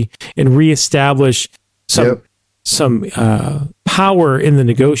arrangement and reestablish some power in the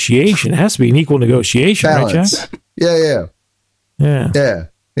negotiation. It has to be an equal negotiation, balance. Right, Jack?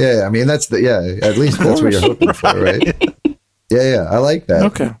 Yeah. I mean, at least that's what you're hoping for, right? Yeah. I like that.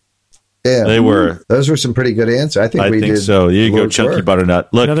 Okay. Yeah, those were some pretty good answers. I think think so. Here you go, Chunky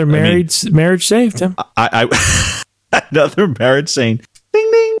Butternut. Look, another marriage saved, Tim. Another marriage saying,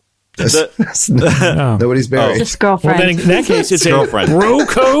 ding ding. Nobody's married. Just girlfriend. Well, then in that case, it's girlfriend. Bro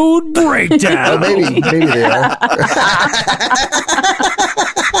code breakdown. Maybe they are.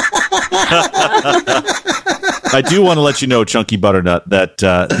 I do want to let you know, Chunky Butternut, that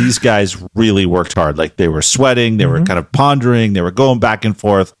these guys really worked hard. Like, they were sweating, they were kind of pondering, they were going back and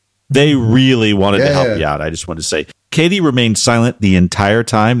forth. They really wanted to help you out. I just wanted to say, Katie remained silent the entire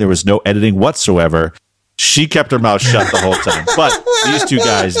time. There was no editing whatsoever. She kept her mouth shut the whole time. But these two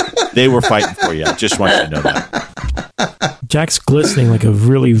guys, they were fighting for you. I just want you to know that. Jack's glistening like a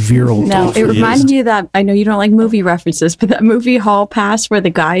really virile. No, it reminded me of that. I know you don't like movie references, but that movie Hall Pass where the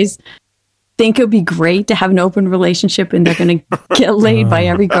guys think it would be great to have an open relationship and they're going to get laid by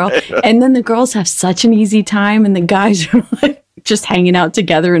every girl. And then the girls have such an easy time and the guys are like just hanging out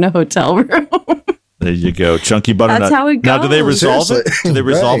together in a hotel room. There you go. Chunky Butternut. That's how it goes. Now, do they resolve it? Do they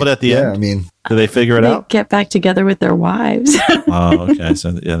resolve it at the end? I mean, do they figure it out? Get back together with their wives. Oh, okay. So,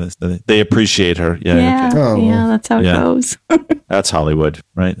 they appreciate her. Yeah. Okay. That's how it goes. That's Hollywood,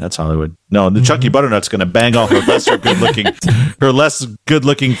 right? That's Hollywood. No, the Chunky Butternut's going to bang all her less good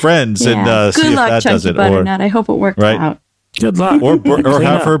looking friends and see if that does it. Butternut. I hope it works out. Good luck. Or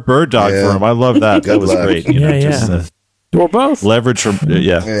have her bird dog for him. I love that. That was great. Or both. Leverage from,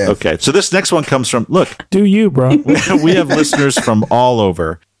 Okay. So this next one comes from, look. Do you, bro? We have listeners from all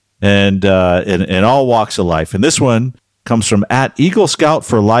over and in all walks of life. And this one comes from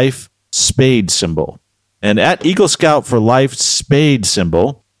 @EagleScoutForLife spade symbol. And @EagleScoutForLife spade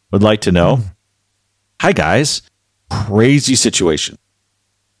symbol would like to know, hi, guys. Crazy situation.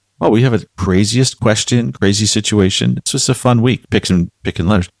 Well, we have a craziest question, crazy situation. It's just a fun week, picking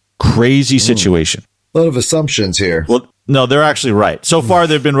letters. Crazy situation. A lot of assumptions here. Well, no, they're actually right. So far,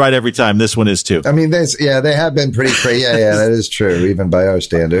 they've been right every time. This one is too. I mean, they have been pretty crazy. Yeah, that is true, even by our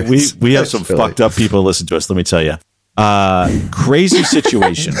standards. We have some fucked up people listen to us, let me tell you. Crazy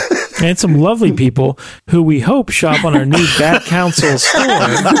situation. And some lovely people who we hope shop on our new Bad Counsel store.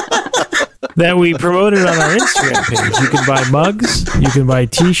 that we promoted on our Instagram page. You can buy mugs, you can buy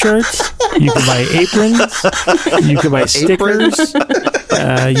T-shirts, you can buy aprons, you can buy stickers,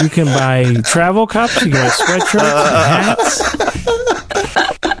 you can buy travel cups, you can buy sweatshirts, hats.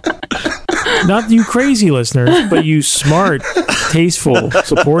 Not you crazy listeners, but you smart, tasteful,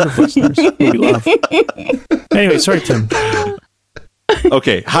 supportive listeners who we love. Anyway, sorry, Tim.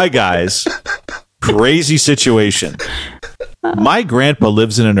 Okay, hi guys. Crazy situation. My grandpa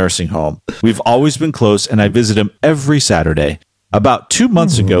lives in a nursing home. We've always been close, and I visit him every Saturday. About 2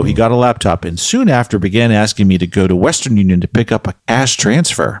 months ago, he got a laptop, and soon after began asking me to go to Western Union to pick up a cash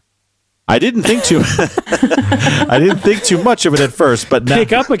transfer. I didn't think too much of it at first, but now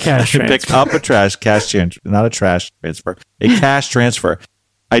Pick up a cash transfer. pick up a cash transfer, not a trash transfer, a cash transfer.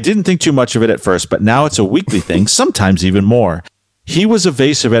 I didn't think too much of it at first, but now it's a weekly thing, sometimes even more. He was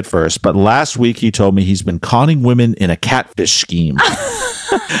evasive at first, but last week he told me he's been conning women in a catfish scheme.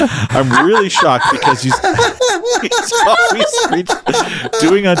 I'm really shocked because he's always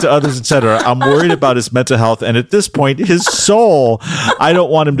doing unto others, etc. I'm worried about his mental health and at this point, his soul. I don't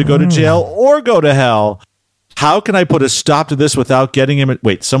want him to go to jail or go to hell. How can I put a stop to this without getting him?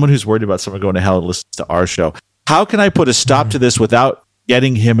 Wait, someone who's worried about someone going to hell listens to our show. How can I put a stop to this without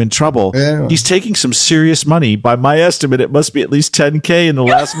getting him in trouble? Yeah. He's taking some serious money. By my estimate, it must be at least $10,000 in the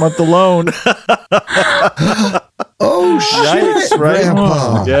last month alone. Oh, shit, Yikes, right?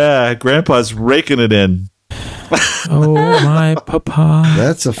 Grandpa. Yeah, Grandpa's raking it in. Oh, my papa.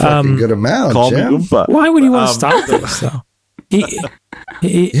 That's a fucking good amount, Call me Jim. Oompa. Why would you want to stop this, though?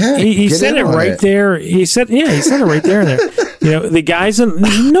 He get said in it on right it. there. He said it right there. And there. You know, the guys,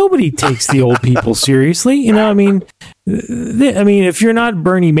 nobody takes the old people seriously. You know, I mean, if you're not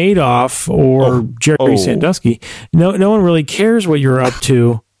Bernie Madoff or Jerry Sandusky, no one really cares what you're up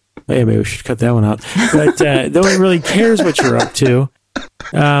to. Hey, maybe we should cut that one out. But no one really cares what you're up to.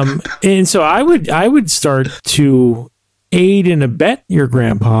 And so I would start to aid and abet your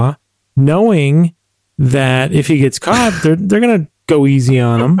grandpa, knowing that if he gets caught, they're going to go easy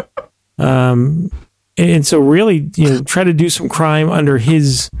on him. And so really, try to do some crime under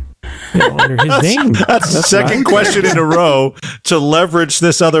his name. That's the second question in a row to leverage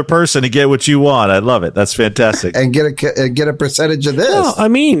this other person to get what you want. I love it. That's fantastic. And get a percentage of this. Well, I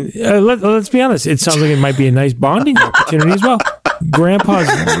mean, let's be honest. It sounds like it might be a nice bonding opportunity as well. Grandpa's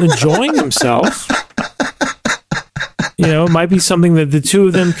enjoying himself. It might be something that the two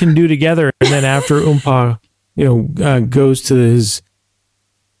of them can do together. And then after Oompa, goes to his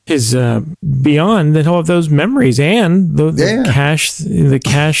beyond, then he'll have those memories and the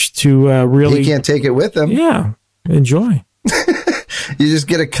cash to really. He can't take it with him. Yeah, enjoy. You just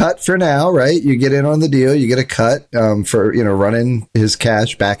get a cut for now, right? You get in on the deal. You get a cut for running his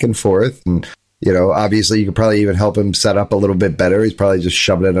cash back and forth, and obviously you could probably even help him set up a little bit better. He's probably just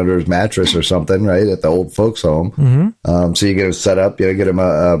shoving it under his mattress or something, right, at the old folks' home. Mm-hmm. So you get him set up. Get him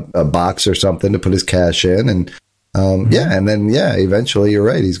a box or something to put his cash in, and and then eventually you're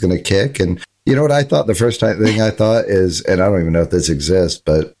right. He's going to kick, and you know what I thought? The first thing I thought is, and I don't even know if this exists,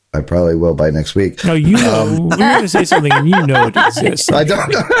 but I probably will by next week. No, you're going to say something and it exists. I don't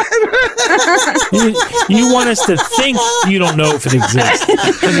know. You want us to think you don't know if it exists.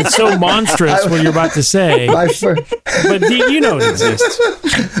 Because it's so monstrous what you're about to say. But it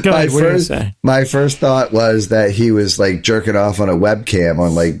exists. Go ahead, what are you going to say? My first thought was that he was like jerking off on a webcam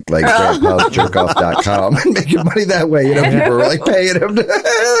on like grandpa's jerkoff.com and making money that way. People were like paying him.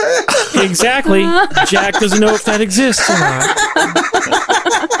 Exactly. Jack doesn't know if that exists or not.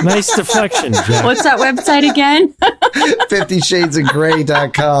 Nice deflection, Jack. What's that website again?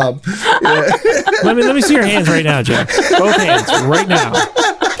 50shadesofgrey.com. Yeah. Let me see your hands right now, Jack. Both hands right now.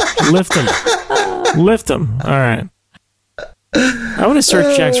 Lift them. All right. I want to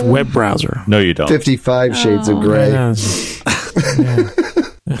search Jack's web browser. No, you don't. 55 Shades of Grey.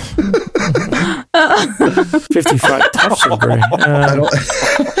 55 Tufts of Grey.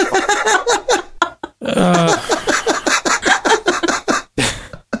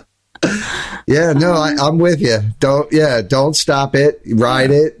 Yeah, no, I'm with you. Don't stop it.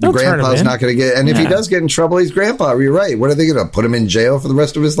 Ride it. Don't Grandpa's not going to get. And if he does get in trouble, he's grandpa. You're right. What are they going to put him in jail for the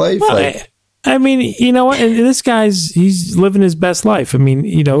rest of his life? Well, I mean, you know what? And this he's living his best life. I mean,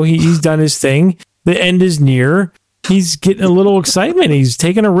 he's done his thing. The end is near. He's getting a little excitement. He's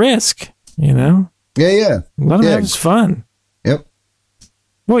taking a risk. Yeah. Let him have his fun. Yep.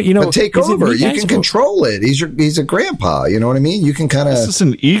 Well, but take over. You can control it. He's a grandpa. You know what I mean? You can kind of. This is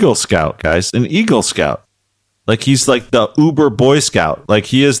an Eagle Scout, guys. An Eagle Scout. Like he's like the Uber Boy Scout. Like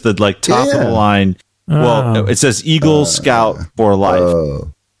he is the top of the line. Well, it says Eagle Scout for life.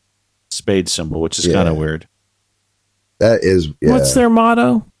 Spade symbol, which is kind of weird. That is. Yeah. What's their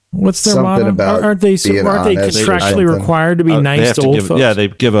motto? What's their something motto? about Aren't they being honest or contractually something. required to be They nice have to to old give, folks? yeah, they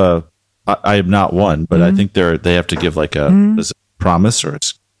give a. I am not one, but I think they have to give like a is it a promise or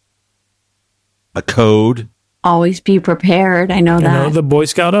it's a code. Always be prepared. I know You that. know, the Boy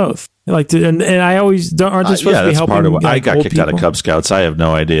Scout oath. Like, and I always don't. Aren't they supposed Yeah, to be that's helping? part of what I like, got old kicked out of people? Cub Scouts. I have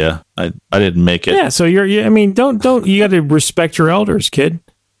no idea. I didn't make it. Yeah, so I mean, don't you got to respect your elders, kid.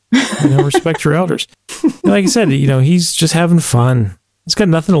 You know, respect your elders. Like I said, you know, he's just having fun. He's got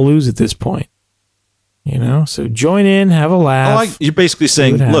nothing to lose at this point. You know, so join in, have a laugh. You're basically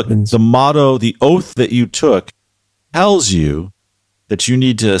saying, what look, happens. the motto, the oath that you took tells you that you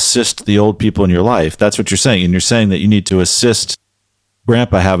need to assist the old people in your life. That's what you're saying. And you're saying that you need to assist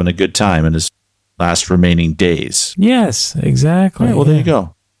Grandpa having a good time in his last remaining days. Yes, exactly. Right, well, there you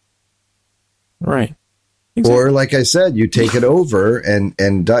go. Right. Or like I said, you take it over and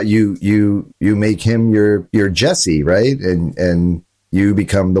you make him your Jesse, right? And you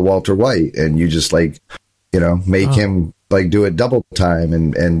become the Walter White, and you just like, you know, make him like do it double time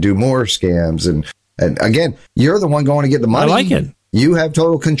and do more scams. And again, you're the one going to get the money. I like it. You have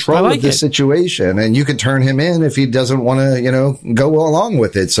total control of this situation, and you can turn him in if he doesn't want to, you know, go along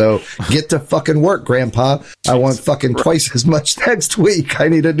with it. So get to fucking work, Grandpa. I want fucking twice as much next week. I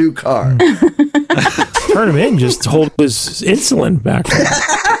need a new car. Turn him in. Just hold his insulin back.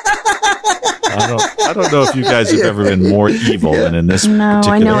 I don't know if you guys have ever been more evil than in this No, I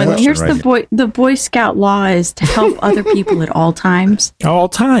particular know. And question here's right the Boy Scout law is to help other people at all times. All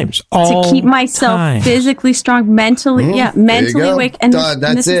times. To keep myself physically strong, mentally, mentally go. awake, and Done.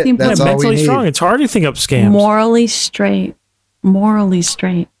 That's this is it. the important That's all we mentally need. strong. It's hard to think up scams. morally straight. Morally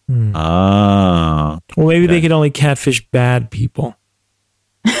straight. Ah. Well, maybe they could only catfish bad people.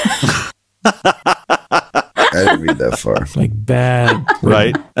 I didn't read that far. Like bad.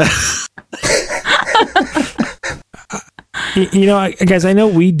 Right? You know, guys, I know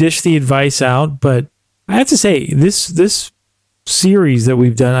we dish the advice out, but I have to say, this series that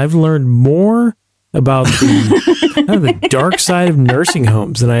we've done, I've learned more about the dark side of nursing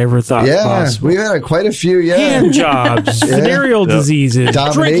homes than I ever thought Yeah, possible. we've had quite a few. Yeah, Hand jobs, venereal diseases,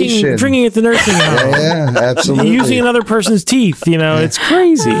 Domination. drinking at the nursing home, yeah, absolutely. using another person's teeth. You know, it's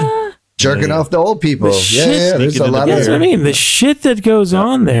crazy. Jerking off the old people. The shit There's a lot That's of. what I mean. The shit that goes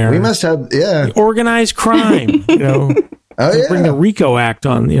on there. We must have. Yeah. Organized crime. You know, Oh yeah. bring the RICO Act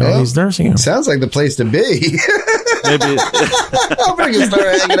on. You know, Well, these nursing homes. Sounds like the place to be. Maybe I'm gonna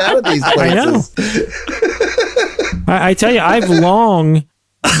start hanging out at these I know. places. I tell you, I've long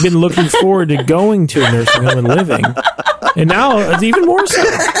been looking forward to going to a nursing home and living, and now it's even more so.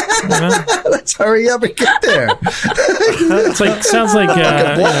 You know? Let's hurry up and get there. It's like sounds like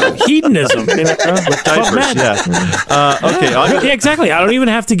hedonism. You know? with Club diapers, Med. yeah. Okay, on Yeah, exactly. I don't even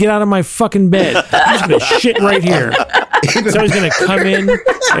have to get out of my fucking bed. I'm just gonna shit right here. Someone's gonna come in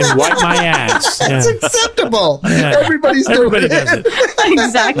and wipe my ass. It's Yeah. acceptable. Yeah. Everybody's doing Everybody does it. it.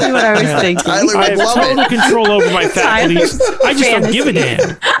 Exactly what I was thinking. Tyler I would have love total it. control over my faculties. I just don't give a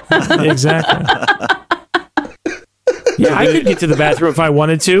damn. Exactly. Yeah, I could get to the bathroom if I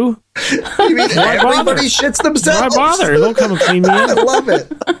wanted to. You mean Why bother? everybody shits Why themselves? bother? They'll come and clean me I up. love it.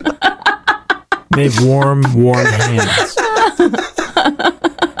 They have warm hands.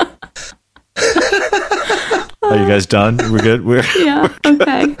 Are you guys done? We're good? Yeah.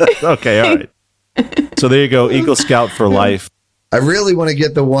 Okay. Okay, all right. So there you go. Eagle Scout for life. I really want to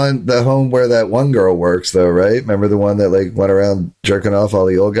get the home where that one girl works, though, right? Remember the one that like went around jerking off all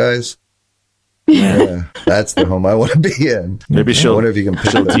the old guys? Yeah, that's the home I want to be in. Maybe I she'll wonder if you can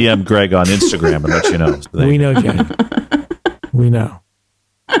pick she'll it up. DM Greg on Instagram and let you know. So there We you know, Jay. We know.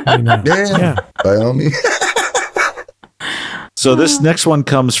 We know. Yeah, by all means. So this next one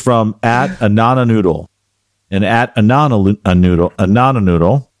comes from at Anonanoodle. And at Anonanoodle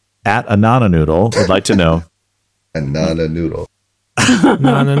would like to know. And not a noodle.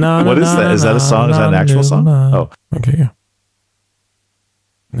 No, What is that? Is that a song? Is that an actual song? Oh. Okay, yeah.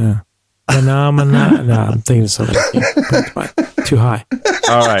 No. No, I'm thinking of something. Too high.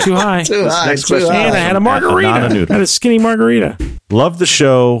 All right. Too high. Too This high, next too question high. And I had a margarita. I Anonanoodle. had a skinny margarita. Love the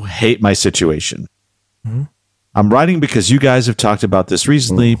show. Hate my situation. I'm writing because you guys have talked about this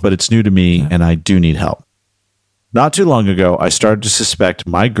recently, but it's new to me and I do need help. Not too long ago, I started to suspect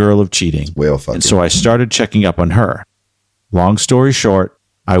my girl of cheating. Whale fucking. And so I started checking up on her. Long story short,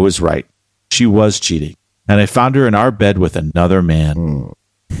 I was right. She was cheating. And I found her in our bed with another man.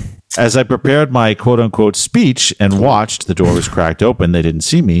 As I prepared my quote unquote speech and watched, the door was cracked open. They didn't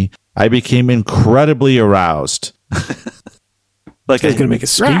see me. I became incredibly aroused. Like I was going to make a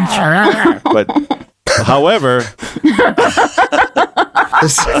speech. but however,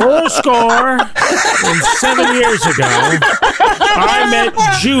 Full score. And 7 years ago, I met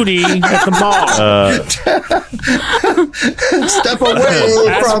Judy at the mall. Step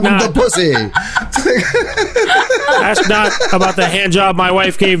away from the pussy. Ask not about the hand job my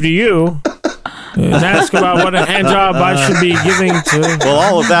wife gave to you. And ask about what a hand job I should be giving to. Well,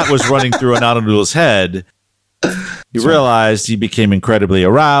 all of that was running through Anadolu's head. He realized he became incredibly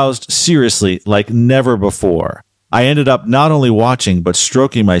aroused, seriously, like never before. I ended up not only watching, but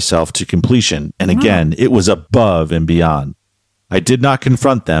stroking myself to completion. And again, it was above and beyond. I did not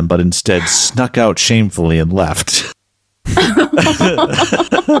confront them, but instead snuck out shamefully and left.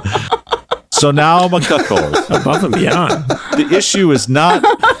 So now I'm a cuckold. Above and beyond. The issue is not...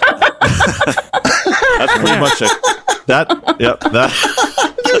 That's pretty much it. That.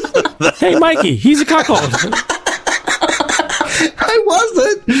 Hey, Mikey, he's a cuckold. I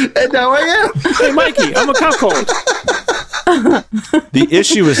wasn't, and now I am. Hey, Mikey, I'm a cuckold. The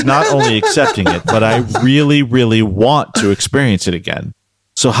issue is not only accepting it, but I really, really want to experience it again.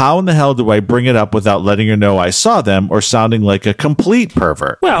 So how in the hell do I bring it up without letting her know I saw them or sounding like a complete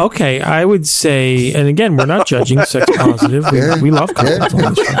pervert? Well, okay, I would say, and again, we're not judging sex positive. We love cuckolds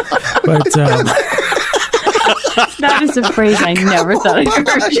on this show. But That is a phrase I never thought I'd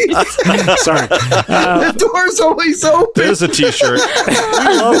heard you say. sorry. The door's always open. There's a t-shirt. We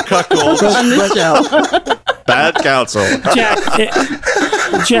love cuckolds. On the show. Bad counsel.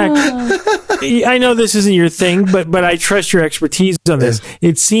 Jack, I know this isn't your thing, but I trust your expertise on this.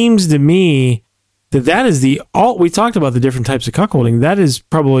 It seems to me that is we talked about the different types of cuckolding. That is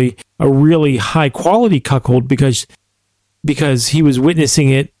probably a really high quality cuckold because he was witnessing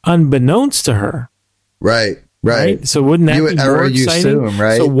it unbeknownst to her. Right. So wouldn't that be more you exciting? assume,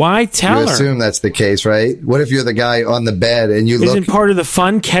 right? So why tell her? You assume that's the case, right? What if you're the guy on the bed and you Isn't part of the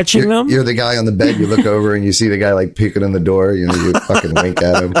fun catching them? You're the guy on the bed. You look over and you see the guy like peeking in the door. You know, you fucking wink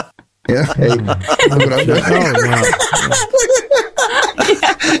at him. Yeah, hey, look what I'm doing. Oh, wow.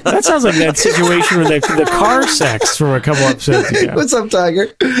 That sounds like that situation where the car sex from a couple episodes ago. What's up, Tiger?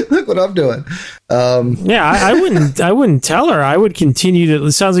 Look what I'm doing. Yeah, I wouldn't tell her. I would continue to.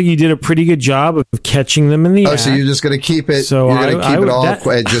 It sounds like you did a pretty good job of catching them in the act. So you're just going to keep it. So you're going to keep it all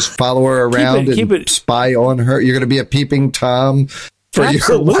and just follow her around and spy on her. You're going to be a peeping Tom for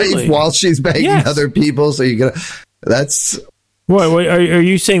your wife while she's banging other people. So you're going to. That's. What are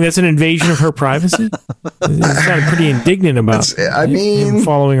you saying? That's an invasion of her privacy? It's kind of pretty indignant about. Him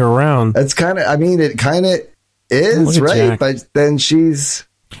following her around. That's kind of. I mean, it kind of is right, Jack. But then she's.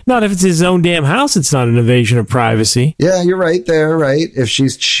 Not if it's his own damn house. It's not an invasion of privacy. Yeah, you're right there. Right, if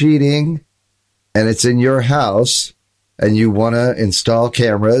she's cheating, and it's in your house, and you want to install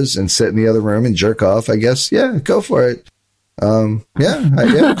cameras and sit in the other room and jerk off, I guess. Yeah, go for it.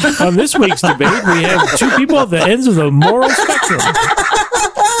 Yeah. On this week's debate, we have two people at the ends of the moral spectrum.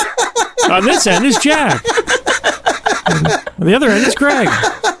 On this end is Jack. On the other end is Greg.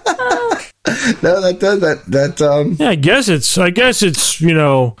 No, that does that. Yeah, I guess it's I guess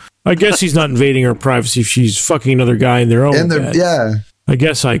he's not invading her privacy if she's fucking another guy in their own bed. Yeah. I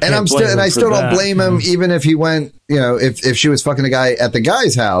guess I can't. I still don't blame him, even if he went. If she was fucking a guy at the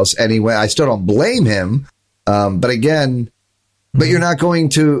guy's house and he went, I still don't blame him. But again. But you're not going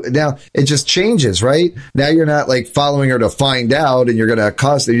to now. It just changes, right? Now you're not like following her to find out, and you're going to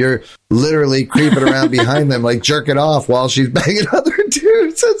accost her. You're literally creeping around behind them, like jerking off while she's banging other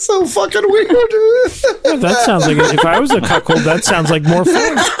dudes. That's so fucking weird. Yeah, that sounds like if I was a cuckold, that sounds like more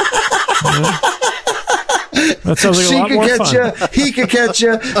fun. That sounds like a lot more fun. She could catch you. He could catch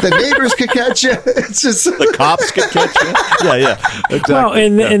you. The neighbors could catch you. It's just the cops could catch you. Yeah, exactly. Well,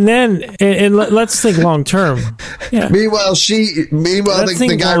 and then let's think long term. Yeah. Meanwhile,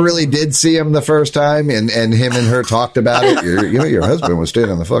 the guy really did see him the first time, and him and her talked about it. Your husband was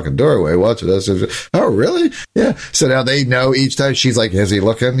standing in the fucking doorway watching us. Oh, really? Yeah. So now they know each time she's like, "Is he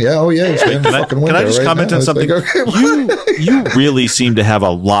looking?" Yeah. Oh, yeah. He's in the fucking window. Can I just comment on something? Like, okay. You really seem to have a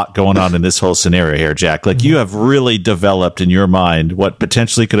lot going on in this whole scenario here, Jack. Like you have really developed in your mind what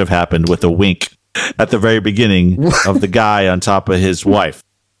potentially could have happened with a wink at the very beginning of the guy on top of his wife.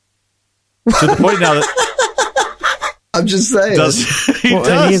 To the point now that I'm just saying. He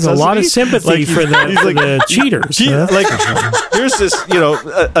has a lot of sympathy for the cheaters. Here's this,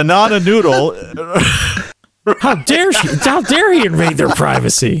 Anana Noodle. How dare he invade their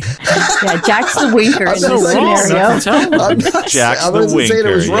privacy? Yeah, Jack's the winker in this scenario. Jack's the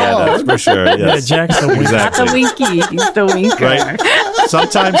winker. Yeah, that's for sure. Yes. Yeah, Jack's the winker. Exactly. Not the winky. He's the winker. Right.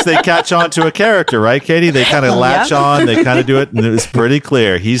 Sometimes they catch on to a character, right, Katie? They kind of latch on. They kind of do it, and it's pretty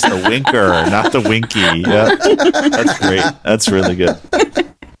clear. He's the winker, not the winky. Yeah, that's great. That's really good.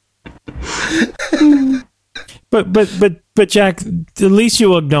 But but Jack, at least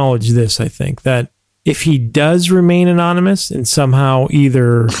you'll acknowledge this, I think, that if he does remain anonymous and somehow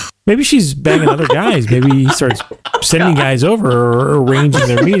either maybe she's banging other guys, maybe he starts sending guys over or arranging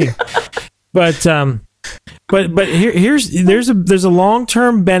their meeting. But there's a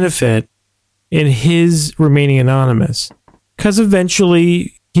long-term benefit in his remaining anonymous, because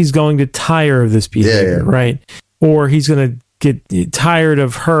eventually he's going to tire of this behavior, right? Or he's going to get tired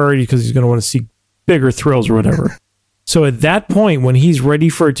of her because he's going to want to seek bigger thrills or whatever. So at that point, when he's ready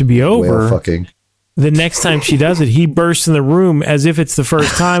for it to be over, the next time she does it, he bursts in the room as if it's the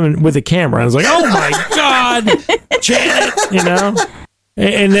first time and with a camera. I was like, oh my God, Janet, you know?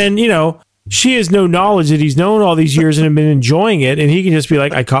 And then, you know, she has no knowledge that he's known all these years and have been enjoying it. And he can just be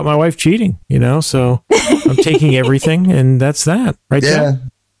like, I caught my wife cheating, you know? So I'm taking everything, and that's that. Right? Yeah,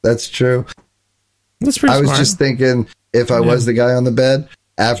 that's true. That's pretty smart. I was just thinking, if I was the guy on the bed,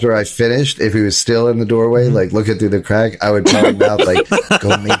 after I finished, if he was still in the doorway, like looking through the crack, I would tell him mouth like,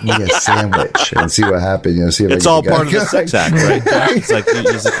 "Go make me a sandwich," and see what happened. You know, see if it's all part of the sex act, right? It's like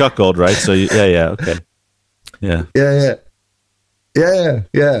he's a cuckold, right? So okay, yeah.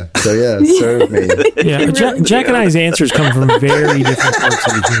 So serve me. Yeah, Jack and I's answers come from very different parts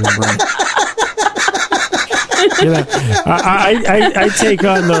of the human brain. You know, I take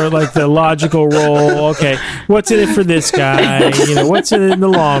on the logical role. Okay, what's in it for this guy? You know, what's in it in the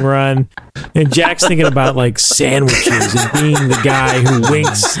long run? And Jack's thinking about like sandwiches and being the guy who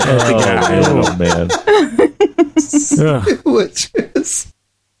winks at the guy. Sandwiches.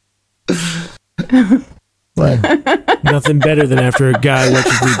 Nothing better than after a guy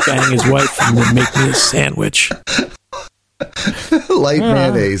watches me bang his wife and then make me a sandwich. Light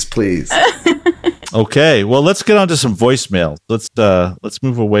mayonnaise, please. Okay, well, let's get on to some voicemails. Let's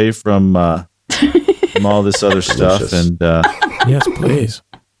move away from all this other stuff. And yes, please.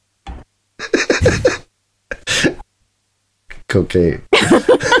 Cocaine.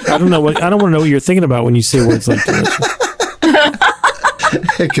 I don't want to know what you're thinking about when you say words like delicious.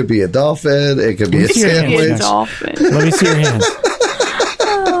 It could be a dolphin. It could be a sandwich. Let me see your hands.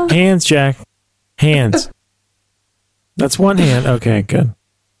 Hands, Jack. Hands. That's one hand. Okay, good.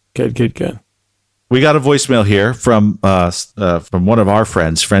 We got a voicemail here from one of our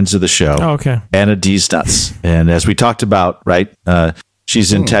friends of the show. Oh, okay. Anna D's Nuts. And as we talked about, right,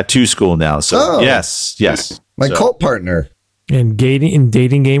 she's in tattoo school now. So yes. My cult partner. And dating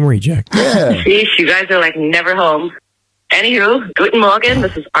game reject. Yeah. Sheesh, you guys are like never home. Anywho, Guten Morgen.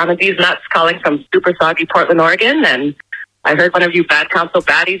 This is Anna D's Nuts calling from super soggy Portland, Oregon. And I heard one of you Bad Council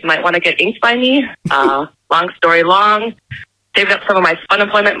baddies might want to get inked by me. Long story long. Saved up some of my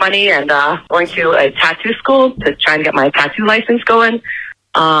unemployment money and going to a tattoo school to try and get my tattoo license going.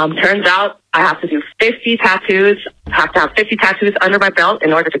 Turns out I have to do 50 tattoos. I have to have 50 tattoos under my belt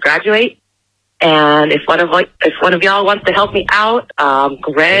in order to graduate. And if one of y'all wants to help me out,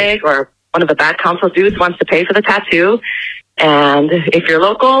 Greg or one of the Bad Council dudes wants to pay for the tattoo. And if you're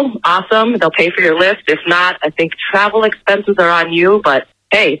local, awesome. They'll pay for your lift. If not, I think travel expenses are on you. But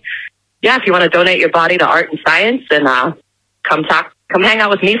hey, yeah, if you want to donate your body to art and science and come hang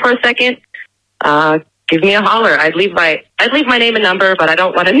out with me for a second, give me a holler. I'd leave my name and number, but I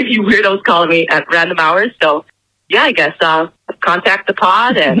don't want any of you weirdos calling me at random hours. So yeah, I guess contact the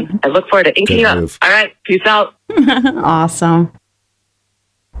pod, and I look forward to inking you up. All right, peace out. Awesome.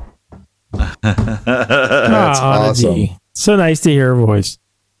 That's awesome. So nice to hear her voice.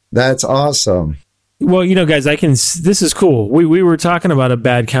 That's awesome. Well, you know, guys, this is cool. We were talking about a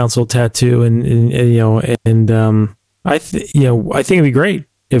Bad Council tattoo, and you know, and I think it'd be great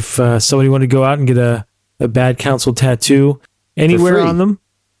if somebody wanted to go out and get a Bad Council tattoo anywhere on them.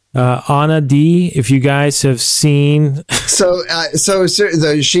 Anna D, if you guys have seen, so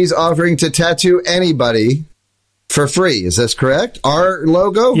she's offering to tattoo anybody for free. Is this correct? Our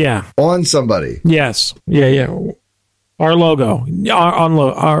logo, on somebody. Yes, yeah. Our logo,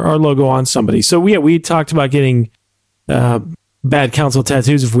 our logo on somebody. So we talked about getting Bad Council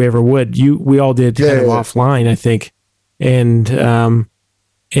tattoos if we ever would. We all did offline, I think. And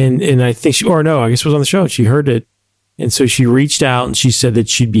I think I guess it was on the show. She heard it. And so she reached out and she said that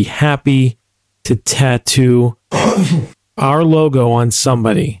she'd be happy to tattoo our logo on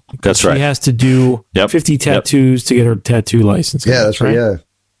somebody. That's right. She has to do 50 tattoos to get her tattoo license. Yeah, that's right. Yeah.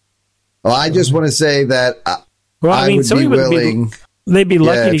 Well, I just want to say that I would be willing. They'd be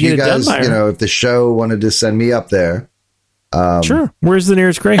lucky to get it done by her. You know, if the show wanted to send me up there. Sure. Where's the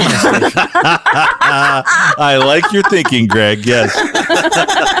nearest Greyhound station? I like your thinking, Greg. Yes.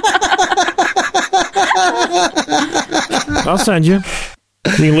 I'll send you.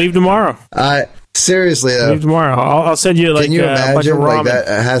 You can leave tomorrow. Seriously, though. Leave tomorrow. I'll send you can you imagine, a bunch of ramen.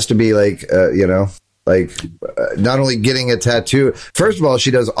 That has to be like not only getting a tattoo. First of all,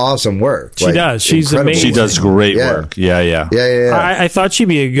 she does awesome work. She does. She's incredible amazing. She does great work. Yeah. I thought she'd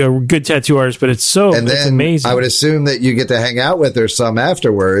be a good tattoo artist, but it's amazing. I would assume that you get to hang out with her some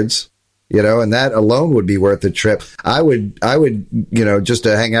afterwards, you know, and that alone would be worth the trip. I would, you know, just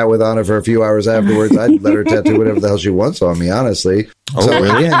to hang out with Anna for a few hours afterwards, I'd let her tattoo whatever the hell she wants on me, honestly. Oh, so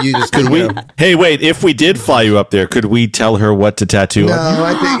really? again, you just Could we? Hey, wait! If we did fly you up there, could we tell her what to tattoo? No, on?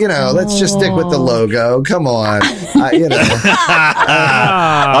 I think, you know, let's just stick with the logo. Come on, you know.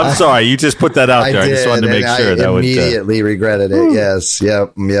 I'm sorry, you just put that out there. I just wanted to make sure that would. Immediately regretted it. Yes.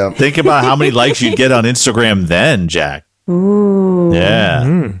 Yep. Think about how many likes you'd get on Instagram then, Jack. Ooh.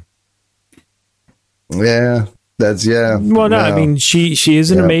 Yeah. Yeah. That's Well, no, I mean she is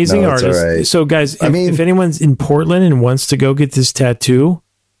an amazing artist. Right. So, guys, if anyone's in Portland and wants to go get this tattoo,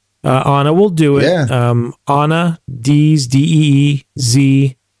 Anna will do it. Yeah. Anna Deez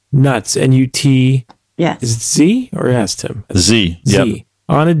DEEZ Nuts NUT. Yes. Is it Z or S, Tim? Z. Z. Yep.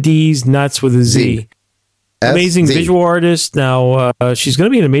 Anna Deez Nuts with a Z. Amazing visual artist. Now she's going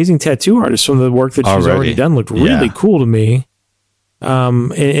to be an amazing tattoo artist. Some of the work that she's already done looked really cool to me.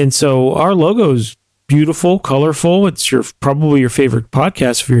 And so our logo's beautiful, colorful. It's probably your favorite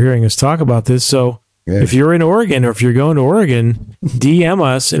podcast if you're hearing us talk about this. So if you're in Oregon or if you're going to Oregon, DM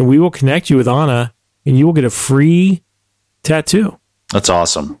us and we will connect you with Anna and you will get a free tattoo. That's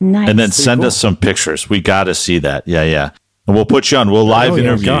awesome. Nice. And then send us some pictures. We got to see that. Yeah. And we'll put you on. We'll live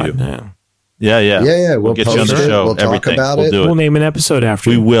interview you. Yeah. We'll get you on the show. We'll talk about we'll it. do it. We'll name an episode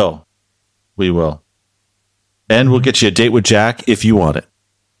after you. We will. And we'll get you a date with Jack if you want it.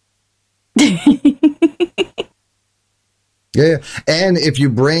 Yeah, and if you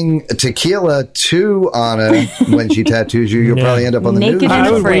bring tequila to Anna when she tattoos you, you'll probably end up on the Naked news. and I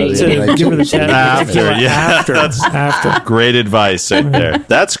would wait afraid. to give her the tattoo. After. Great advice right there.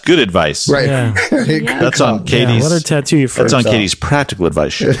 That's good advice. Right. Yeah. That's on Katie's. Let her tattoo you first. That's on Katie's practical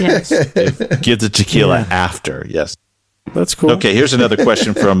advice sheet. Yes. Give the tequila after. Yes. That's cool. Okay, here's another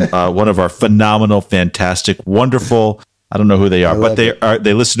question from one of our phenomenal, fantastic, wonderful. I don't know who they are, but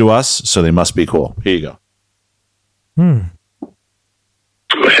they listen to us, so they must be cool. Here you go.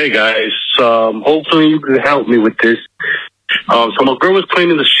 Hey guys, hopefully you can help me with this. So my girl was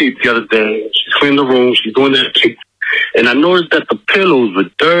cleaning the sheet the other day. She's cleaning the room. She's doing that sheet, and I noticed that the pillows were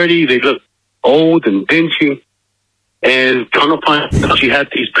dirty. They look old and dingy. And come to find out, she had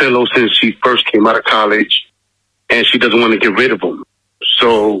these pillows since she first came out of college, and she doesn't want to get rid of them.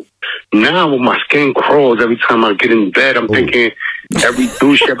 So now when my skin crawls every time I get in bed, I'm thinking every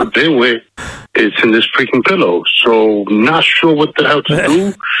douche I've ever been with is in this freaking pillow. So not sure what the hell to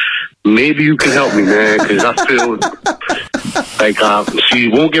do. Maybe you can help me, man, because I feel like she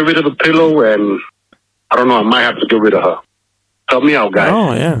won't get rid of the pillow, and I don't know, I might have to get rid of her. Help me out, guys.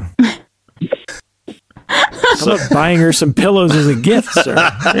 Oh, yeah. How about buying her some pillows as a gift, sir?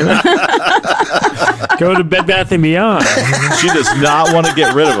 Go to Bed Bath & Beyond. She does not want to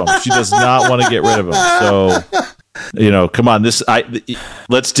get rid of them. So, come on.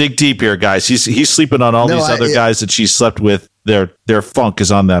 Let's dig deep here, guys. He's sleeping on all these other guys that she slept with. Their funk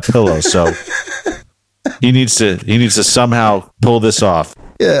is on that pillow. So he needs to somehow pull this off.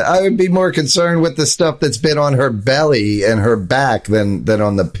 Yeah, I would be more concerned with the stuff that's been on her belly and her back than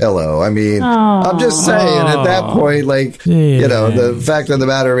on the pillow. I mean, I'm just saying at that point, the fact of the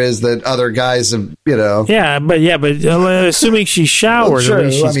matter is that other guys have, Yeah, but assuming she showered, at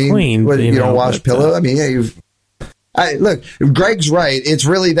least she's clean. You don't wash pillow? I mean, look, Greg's right. It's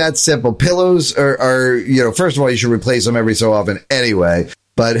really that simple. Pillows are, first of all, you should replace them every so often anyway.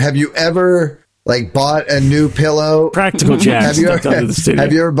 But have you ever bought a new pillow? Practical Jack. Have you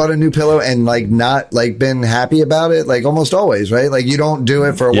ever bought a new pillow and not been happy about it? Almost always, right? You don't do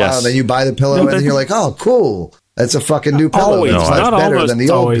it for a while, and then you buy the pillow, and then you're like, oh, cool, that's a fucking new pillow. Always. It's much better than the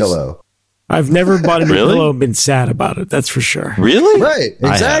old pillow. I've never bought a new pillow and been sad about it. That's for sure. Really? Right.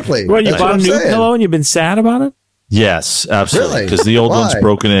 Exactly. What, you bought a new pillow and you've been sad about it? Yes, absolutely. Because the old one's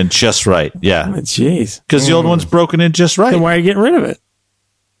broken in just right. Yeah. Oh, jeez. Because the old one's broken in just right. Then why are you getting rid of it?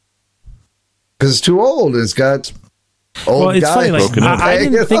 Because it's too old. It's got old it's funny. I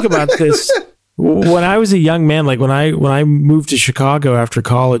didn't think about this when I was a young man. When I moved to Chicago after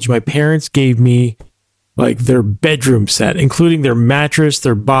college, my parents gave me their bedroom set, including their mattress,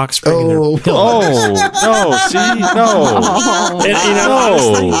 their box spring, and their pillows. No, see, no,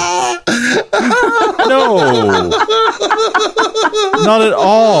 no, not at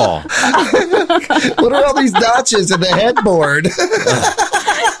all. What are all these notches in the headboard?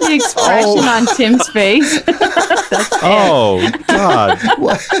 The expression on Tim's face. Oh, God.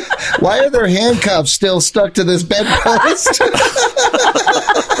 Why are their handcuffs still stuck to this bedpost?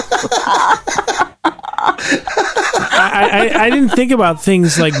 I didn't think about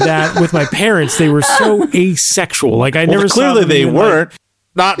things like that with my parents. They were so asexual. Like I never saw clearly them they even, weren't.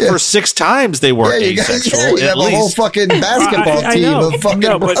 Not for 6 times they weren't asexual. You have a whole fucking basketball team of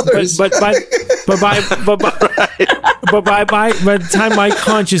fucking brothers. But by the time my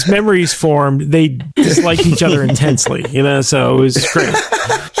conscious memories formed, they disliked each other intensely. You know, so it was great.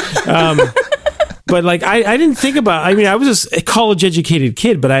 But like I didn't think about. I mean, I was just a college educated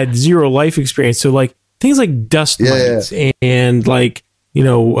kid, but I had zero life experience. So like things like dust mites and like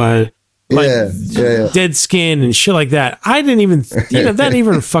dead skin and shit like that. I didn't even, that didn't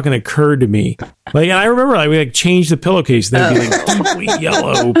even fucking occurred to me. Like, and I remember like we like changed the pillowcase. And there'd be like deeply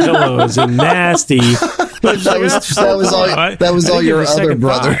yellow pillows and nasty. But that was all your other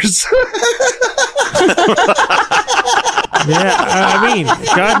brothers. Yeah, I mean,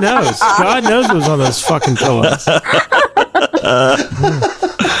 God knows what was on those fucking pillows.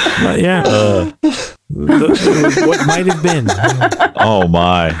 Yeah, what might have been. Oh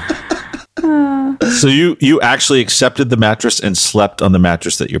my. So you actually accepted the mattress and slept on the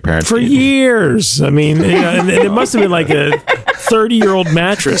mattress that your parents for gave you? years. I mean, and it must have been like a 30-year-old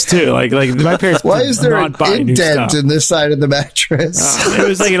mattress too. Like my parents. Why is there an indent in this side of the mattress? It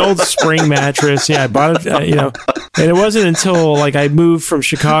was like an old spring mattress. Yeah, I bought it. And it wasn't until like I moved from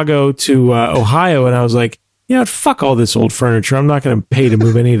Chicago to Ohio, and I was like, fuck all this old furniture. I'm not going to pay to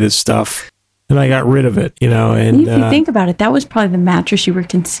move any of this stuff. And I got rid of it, And if you think about it, that was probably the mattress you were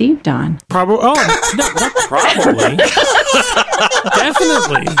conceived on. Probably. Oh, no, not probably.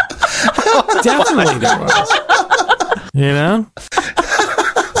 Definitely there was.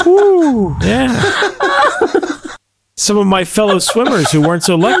 Woo, yeah. Some of my fellow swimmers who weren't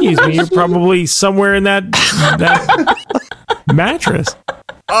so lucky as me are probably somewhere in that mattress.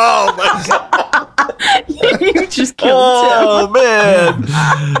 Oh my God. You just killed Tim. Man.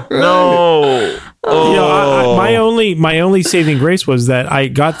 No. My only saving grace was that I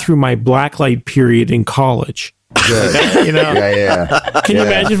got through my blacklight period in college. Good. Can you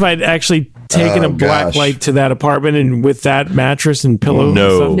imagine if I'd actually taken a blacklight to that apartment and with that mattress and pillow?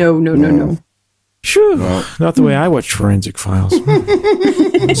 No. No. Sure. Not the way I watch Forensic Files.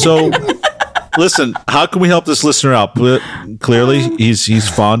 So, listen, how can we help this listener out? Clearly, he's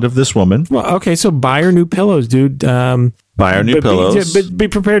fond of this woman. Well, okay, so buy her new pillows, dude. Buy her new pillows. But be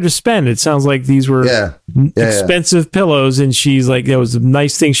prepared to spend. It sounds like these were expensive pillows, and she's like, that was a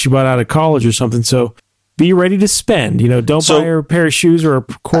nice thing she bought out of college or something. So be ready to spend. Don't buy her a pair of shoes or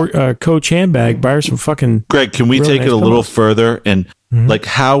a Coach handbag. Buy her some fucking. Greg, can we take it a little further and like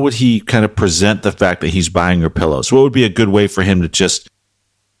how would he kind of present the fact that he's buying her pillows? What would be a good way for him to just,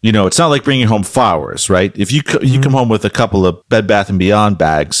 it's not like bringing home flowers, right? If you come home with a couple of Bed Bath & Beyond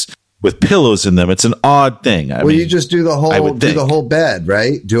bags with pillows in them, it's an odd thing. You just do the whole bed,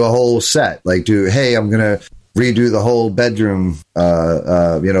 right? Do a whole set. Like I'm going to redo the whole bedroom,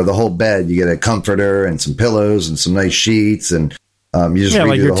 the whole bed. You get a comforter and some pillows and some nice sheets and you just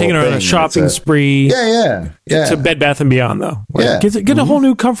like you're taking her on a shopping spree. Yeah. To Bed Bath & Beyond, though. Yeah. Get a whole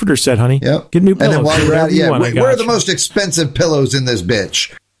new comforter set, honey. Yep. Get new pillows. And then while you're at it, where are the most expensive pillows in this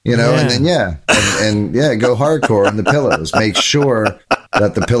bitch? And then go hardcore on the pillows. Make sure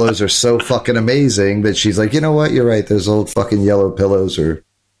that the pillows are so fucking amazing that she's like, you know what, you're right. Those old fucking yellow pillows are,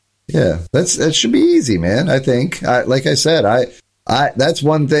 that should be easy, man. I think. Like I said, I that's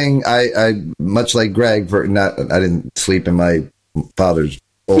one thing. I much like Greg. I didn't sleep in my father's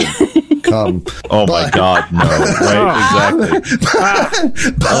old cum. Oh my God, no! Right,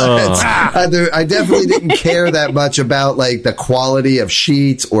 exactly. But I definitely didn't care that much about like the quality of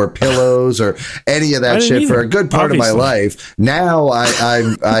sheets or pillows or any of that shit for a good part of my life. Now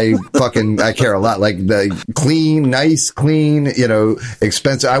I care a lot. Like the nice, clean,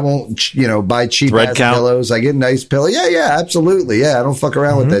 expensive. I won't buy cheap ass pillows. I get nice pillows. Yeah, absolutely. Yeah, I don't fuck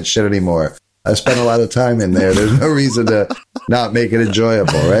around with that shit anymore. I spent a lot of time in there. There's no reason to not make it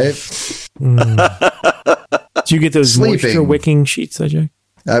enjoyable, right? Do you get those moisture wicking sheets, Jack?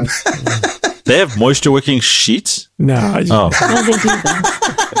 They have moisture wicking sheets? No. They do that.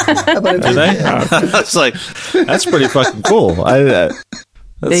 Do they? That's that's pretty fucking cool. They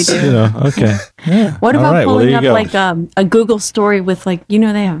do. Okay. Yeah. What about pulling up like a Google story with they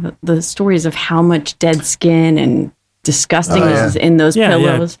have the stories of how much dead skin and disgustingness is in those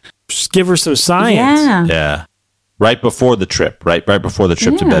pillows. Yeah. Just give her some science. Yeah. Right before the trip, right before the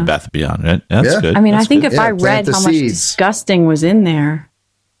trip to Bed Bath & Beyond. Right? That's good. I mean, That's I think good. if I read how much disgusting was in there.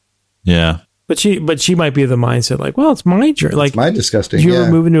 Yeah. But she might be of the mindset like, well, it's my journey. Like, it's my disgusting. You were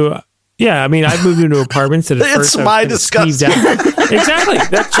moving to I mean, I moved into apartments that at it's first my disgusting. Exactly.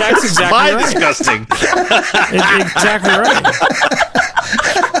 Jack's exactly my right. Disgusting. Exactly right.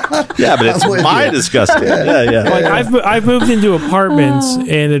 Yeah, but it's my disgusting. Yeah. Like I've moved into apartments,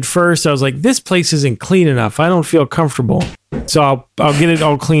 and at first I was like, this place isn't clean enough. I don't feel comfortable, so I'll get it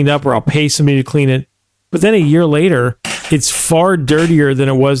all cleaned up, or I'll pay somebody to clean it. But then a year later, it's far dirtier than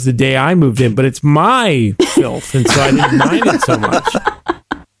it was the day I moved in. But it's my filth, and so I didn't mind it so much.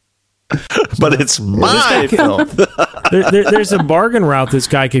 But it's my filth. There's a bargain route this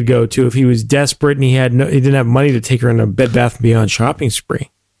guy could go to if he was desperate and he didn't have money to take her on a Bed Bath & Beyond shopping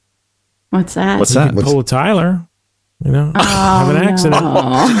spree. What's that? What's that? Pull a Tyler, have an accident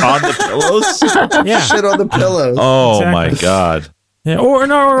On the pillows? Yeah, Shit on the pillows. Oh, Exactly. my God. yeah, or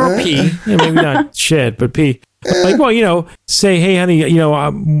pee. Yeah, maybe not shit, but pee. Like, well, say, hey, honey,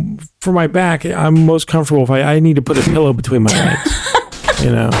 for my back, I'm most comfortable if I need to put a pillow between my legs,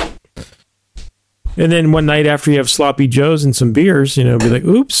 And then one night after you have sloppy joes and some beers, be like,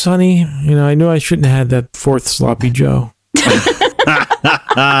 oops, honey, I knew I shouldn't have had that fourth sloppy joe.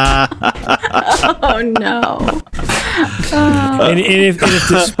 Oh no! And if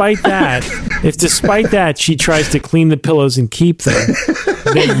despite that she tries to clean the pillows and keep them,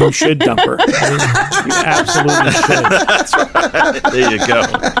 then you should dump her. You absolutely should. There you go.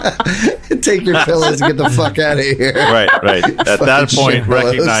 Take your pillows and get the fuck out of here. Right. At that Fucking point, shit pillows.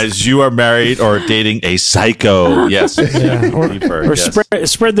 recognize you are married or dating a psycho. Yes. Yeah. Or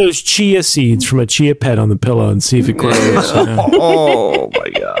Yes. spread those chia seeds from a chia pet on the pillow and see if it grows. Oh, my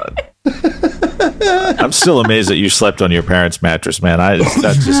God. I'm still amazed that you slept on your parents' mattress, man. That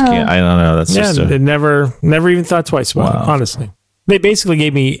just can't. I don't know. That's just They never even thought twice about it, honestly. They basically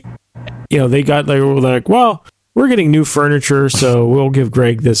gave me, they were like, well, we're getting new furniture, so we'll give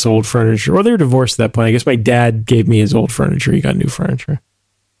Greg this old furniture. Well, they were divorced at that point. I guess my dad gave me his old furniture. He got new furniture.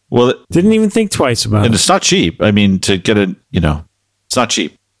 Well, Didn't even think twice about and it. it's not cheap. I mean, to get it's not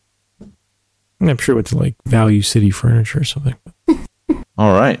cheap. I'm sure it went to like Value City Furniture or something.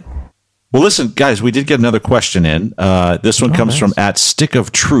 All right. Well, listen, guys, we did get another question in. This one comes from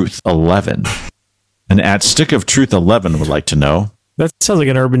 @StickOfTruth11. And @StickOfTruth11 would like to know. That sounds like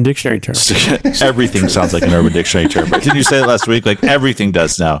an Urban Dictionary term. Everything sounds like an Urban Dictionary term. But didn't you say it last week? Like everything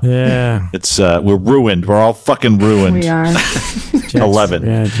does now. Yeah. It's we're ruined. We're all fucking ruined. We are. 11.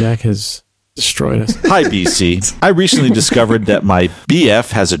 Yeah, Jack has destroyed us. Hi, BC. I recently discovered that my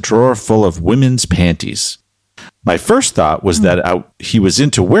BF has a drawer full of women's panties. My first thought was that he was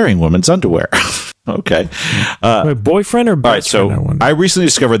into wearing women's underwear. Okay. My boyfriend or All right, best friend? so I recently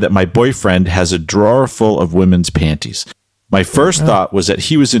discovered that my boyfriend has a drawer full of women's panties. My first thought was that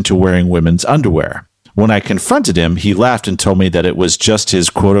he was into wearing women's underwear. When I confronted him, he laughed and told me that it was just his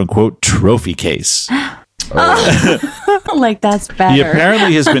quote-unquote trophy case. Like that's better. He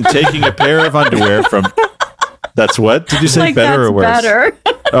apparently has been taking a pair of underwear from... That's what? Did you say like better that's or worse? better.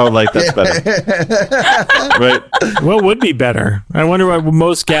 Oh, like that's better. Right. What would be better? I wonder what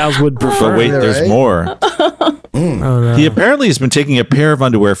most gals would prefer. But wait, there's Right? more. Oh, no. He apparently has been taking a pair of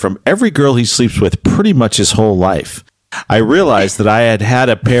underwear from every girl he sleeps with pretty much his whole life. I realized that I had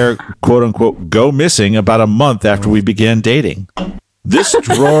a pair, quote unquote, go missing about a month after we began dating. This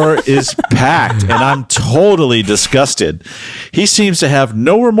drawer is packed, and I'm totally disgusted. He seems to have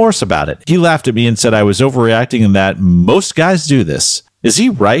no remorse about it. He laughed at me and said I was overreacting and that most guys do this. Is he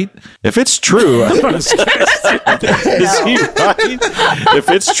right? If it's true, is he right? If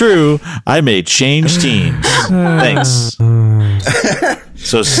it's true, I may change teams. Thanks.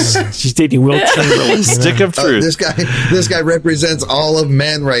 So She's dating Will Chamberlain. Stick of truth. This guy represents all of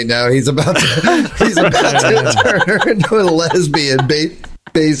men right now. He's about to turn her into a lesbian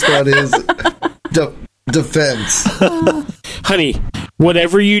based on his defense. Honey,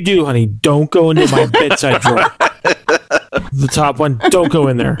 whatever you do, honey, don't go into my bedside drawer. The top one, don't go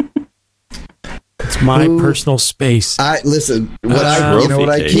in there. It's my personal space. Listen. Trophy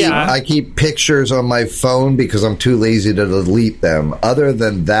case. I keep pictures on my phone because I'm too lazy to delete them. Other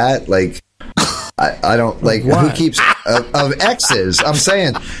than that, like, I don't like who keeps of exes. I'm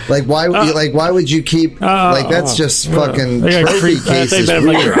saying, like, why would you keep like that's just fucking trophy cases.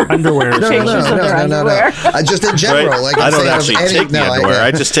 Like your underwear. No. Just in general, Right? like I I'm don't saying actually of any, take the underwear. I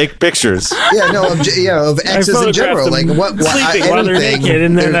just take pictures. of exes in general. Like what sleeping while they're anything. naked,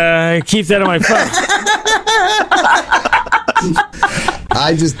 and then keep that on my phone.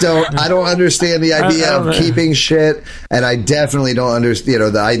 I don't understand the idea of keeping shit, and I definitely don't understand,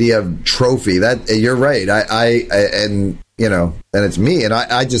 the idea of trophy. That you're right. And it's me, and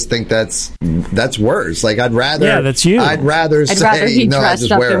I just think that's worse. Like I'd rather, that's you. I'd rather he no, dressed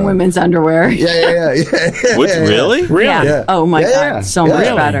just up wear in them. women's underwear. Yeah. Really? Really? Yeah. Yeah. Oh my Yeah. god, so much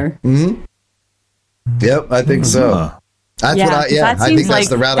Really? better. Yep, I think so. That's Yeah, what 'cause that I seems think that's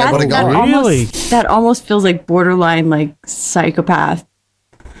the route I that- want to that go. Really? That almost feels like borderline like psychopath.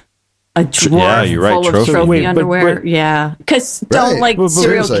 a drawer Yeah, you're right, full of trophy. trophy Wait, but- underwear. but- Yeah, because don't Right. like But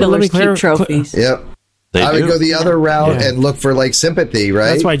serial seriously. Let me killers keep trophies. Yep. They I do. would go the other route Yeah. and look for like sympathy, right?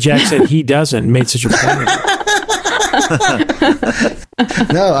 That's why Jack said he doesn't. Made such a point.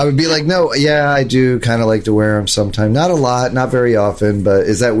 No, I would be like, no, yeah, I do kind of like to wear them sometime. Not a lot, not very often, but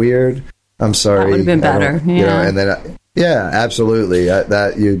is that weird? I'm sorry. That would've been I don't- better, You know, yeah. and then, yeah, absolutely.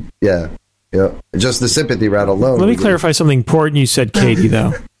 Just the sympathy route alone. Let me would be- clarify something important you said, Katie,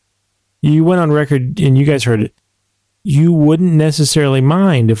 though. You went on record, and you guys heard it. You wouldn't necessarily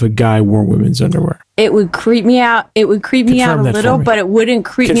mind if a guy wore women's underwear. It would creep me out. It would creep me out Confirm a that little, for me. but it wouldn't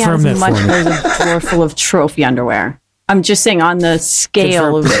creep Confirm me out as that much for me. as a drawer full of trophy underwear. I'm just saying on the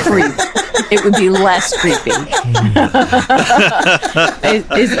scale of creep, it would be less creepy.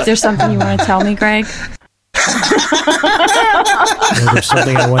 is there something you want to tell me, Greg? There's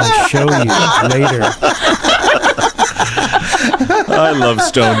something I want to show you later. I love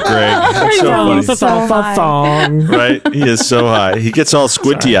Stone Greg. That's so funny. So high. Thong. Right? He is so high. He gets all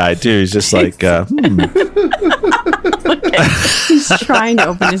squinty eyed too. He's just like, He's trying to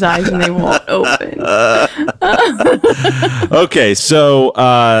open his eyes and they won't open. Okay, so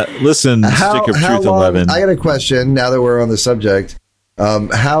listen, Stick of Truth long, 11. I got a question now that we're on the subject.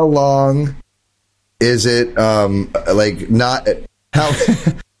 How long is it like not how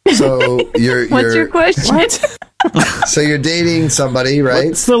so What's your question? so you're dating somebody, right?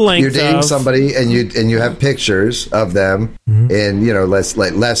 What's the length You're dating of- somebody and you have pictures of them in, you know, less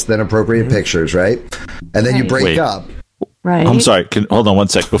than appropriate pictures, right? And then you Right. break Wait. up. Right. I'm sorry. Hold on one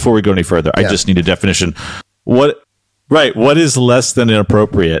sec. Before we go any further, I Yeah. just need a definition. What is less than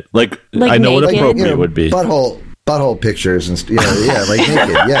inappropriate? Like Like I know what naked? appropriate You know, would be. butthole pictures and like naked,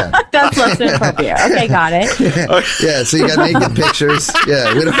 yeah. That's less than appropriate. Okay, got it. Yeah, so you got naked pictures.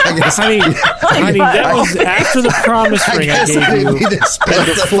 Yeah, we don't, I guess, Honey, that was after the promise I ring I guess I gave didn't you need to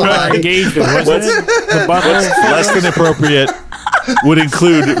before our specify. engagement, wasn't it? The butthole. Less than appropriate would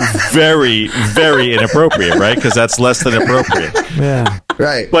include very, very inappropriate, right? Because that's less than appropriate. Yeah.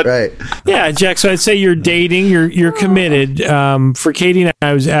 Right, But- right. Yeah, Jack. So I'd say you're dating, you're committed. For Katie and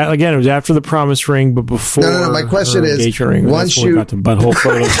I, it was after the promise ring, but before. No, my question her is, engagement ring. once That's when we you- got to butthole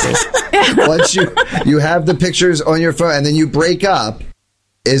photos. Once you have the pictures on your phone and then you break up,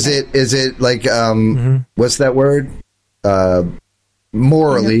 is it like what's that word?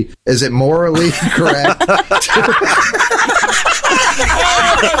 Morally, is it morally correct?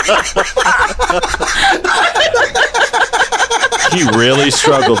 He really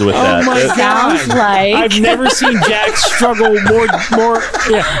struggled with that. Oh my Sounds God. like I've never seen Jack struggle more.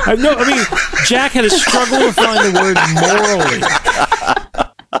 Yeah, I mean, Jack had a struggle to find the word morally.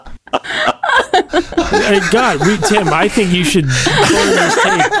 God, Tim, I think you should burn this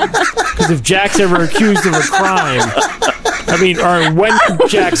tape because if Jack's ever accused of a crime, or when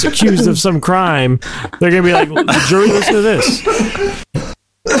Jack's accused of some crime, they're gonna be like, the jury, listen to this.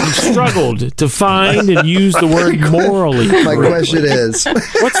 You struggled to find and use the word morally. My question is,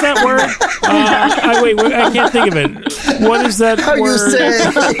 What's that word? I can't think of it. What is that how word? you say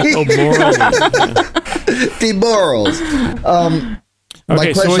Oh, morally. the morals? My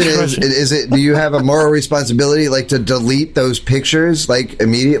Okay, so question what's your is: question? is it? Do you have a moral responsibility, like to delete those pictures, like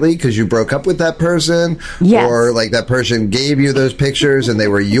immediately because you broke up with that person, Yes. or like that person gave you those pictures and they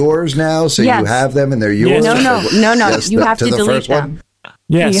were yours now, so Yes. you have them and they're yours? No, no. Yes, You have to the delete first them. one?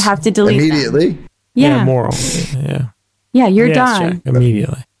 Yes. You have to delete them. Immediately. Yeah. moral. Yeah. Yeah, you're Yes, done. Jack,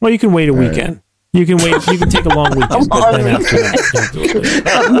 immediately. Well, you can wait a weekend. You can wait. You can take a long weekend. But then after that,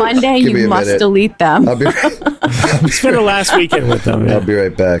 But Monday, Give me you a must minute. delete them. I'll be spend the last weekend with them. I'll Yeah. be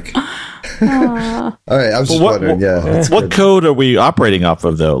right back. All right, I was just wondering. Yeah, that's What good. code are we operating off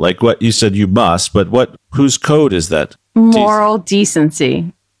of, though? Like what you said, you must, but whose code is that? Moral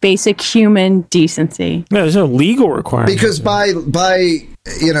decency. Basic human decency. No, there's no legal requirement. Because by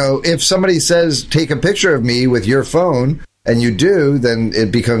if somebody says take a picture of me with your phone and you do, then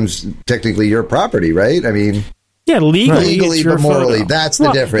it becomes technically your property, right? I mean, yeah, legally, legally it's your but morally, photo. that's the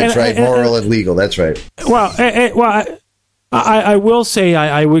Well, difference, right? Moral and legal, that's right. Well, I will say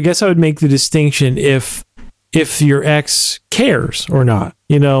I would guess I would make the distinction if your ex cares or not.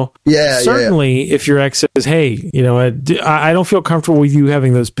 Certainly if your ex says, "Hey, I don't feel comfortable with you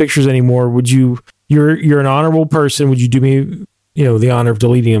having those pictures anymore. Would you? You're an honorable person. Would you do me, the honor of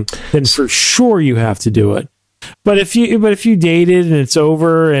deleting them?" Then for sure you have to do it. But if you dated and it's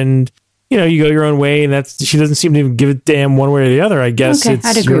over and you go your own way and she doesn't seem to even give a damn one way or the other, I guess Okay, it's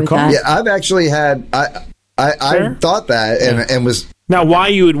I'd agree your with call. that. Yeah, I've actually had I Fair? thought that and was Now, why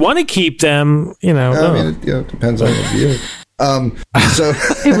you would want to keep them, I mean, it depends on the view. So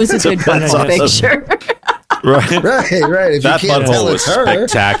It was a good Depends butthole on the- picture. Right. Right. If That you can't tell butthole was it's her,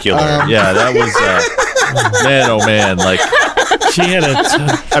 spectacular. Yeah, that was man. Oh man! Like She had a.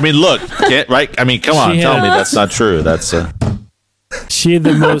 I mean, look, right? I mean, come on, She tell had- me that's not true. That's She had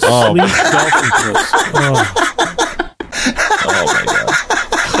the most Oh. sleek dolphin puss. Oh. oh my god.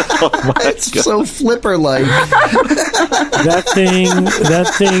 Oh my it's god. so flipper-like. That thing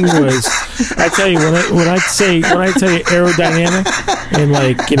was. I tell you, when I tell you aerodynamic and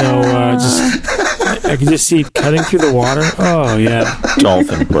just I could just see it cutting through the water. Oh yeah,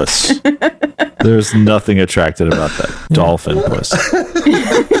 Dolphin puss. There's nothing attractive about that. Dolphin puss.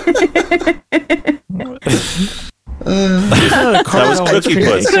 That was Cookie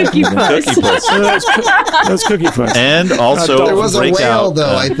Puss. Cookie Puss. Cookie Puss. That was Cookie Puss. And also, There was a break whale, out,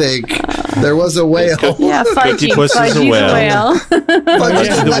 though, I think. There was a whale. Yeah, Cookie Fudgy. Puss is a Fudgy the whale. whale.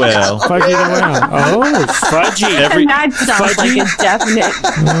 Fudgy the whale. Fudgy the whale. Oh, Fudgy. Every- That sounds like a definite.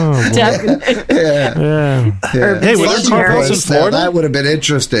 Yeah. Yeah. Hey, were there Dictionary. Carvels in Now, Florida? that would have been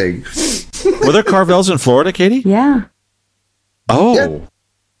interesting. Were there Carvels in Florida, Katie? Yeah. Oh. Yeah.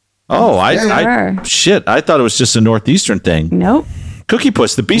 Oh, There were. shit. I thought it was just a northeastern thing. Nope. Cookie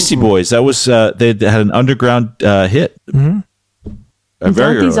Puss, the Beastie Boys. That was they had an underground hit. Mm-hmm. Very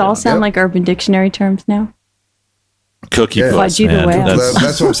Don't these early all on. sound like Urban Dictionary terms now? Cookie Yeah. Puss, Fudgy the man. whale.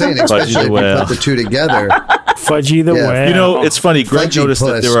 That's what I'm saying. Especially if you whale. put the two together. Fudgy the Yeah. whale. You know, it's funny. Greg Fudgy noticed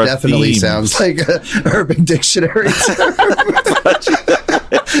that Puss there are definitely themes. sounds like an Urban Dictionary term.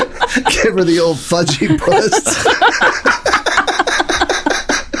 Give her the old Fudgy Puss.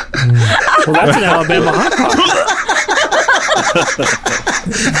 Well, that's an Alabama hot pot.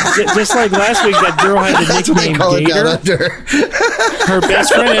 Just like last week, that girl had the That's what they nickname call it down Gator. under. Her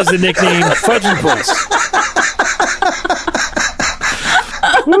best friend has the nickname Fudgy Puss.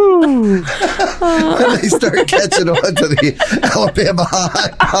 When they start catching on to the Alabama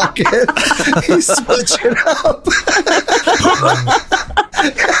Hot Pocket, he's switching up.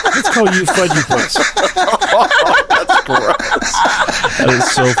 Let's call you Fudgy Puss. That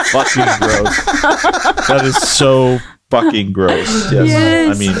is so fucking gross. That is so fucking gross. Yes.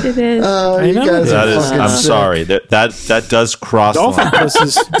 Yes, I mean, it is. You know. guys that are is. fucking I'm sick. sorry. That does cross the Dolphin line. Puss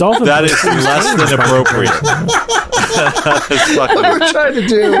is dolphin. That Puss is less than appropriate. That is fucking- What we're trying to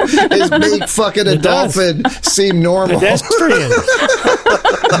do is make fucking a It does. dolphin seem normal. pedestrian.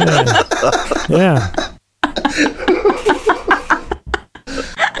 Yeah.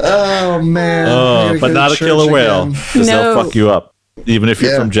 Oh man! Oh, Here we but go not to a killer church whale again. because No. they'll fuck you up. Even if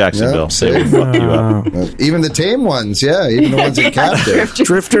you're Yeah, from Jacksonville, yeah, they will see? fuck you up. Even the tame ones, yeah, even the ones in captive.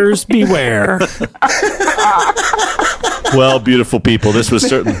 Drifters beware. Well, beautiful people, this was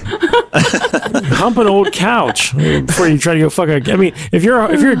certainly Hump an old couch before you try to go fuck a. I mean, if you're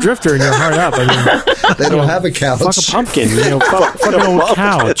a drifter and you're hard up, I mean, They don't have a couch. fuck a pumpkin. Fuck an old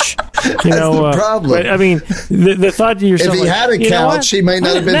couch. the problem. But I mean, the thought to yourself, If he like, had a you know what? couch, he might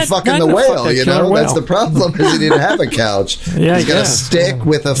not have been Not- fucking not the to fuck whale. that You killer know, that's whale. the problem. Is he didn't have a couch. Yeah, I He's got a guess. stick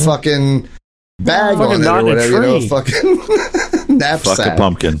with a fucking bag Fucking on it not or in a whatever. You know, a tree. fucking knapsack. fuck a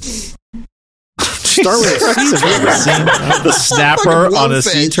pumpkin. Start with a sea Have you ever seen the snapper Fucking on a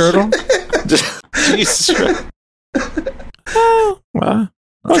sea blowfish. turtle? Jesus Christ. Well,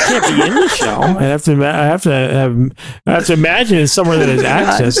 it can't be in the shell. I have to imagine it's somewhere that has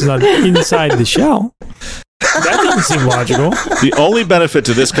access, not inside the shell. That doesn't seem logical. The only benefit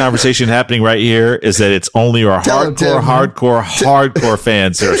to this conversation happening right here is that it's only our Tell him, hardcore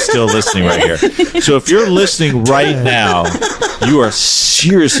fans that are still listening right here. So if you're listening right now, you are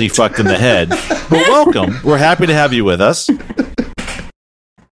seriously fucked in the head. But welcome. We're happy to have you with us.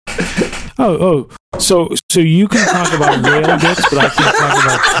 Oh, so you can talk about whale dicks, but I can't talk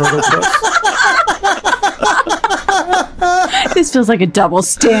about turtle puss. This feels like a double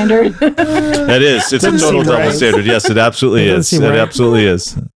standard. It is. It's a Doesn't total seem double right. standard. Yes, it absolutely It doesn't is. seem It right. absolutely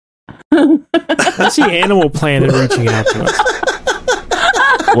is. I see Animal Planet reaching out to us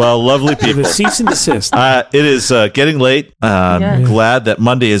Well, lovely with people. a cease and desist. It is getting late. Yes. Glad that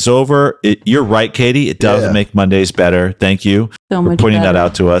Monday is over. You're right, Katie. It does Yeah. make Mondays better. Thank you So for much pointing that better.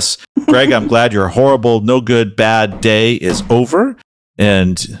 out to us. Greg, I'm glad your horrible, no good, bad day is over.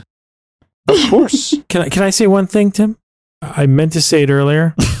 And of course, Can I say one thing, Tim? I meant to say it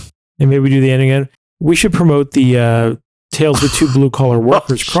earlier, and maybe we do the ending again. We should promote the Tales of Two Blue Collar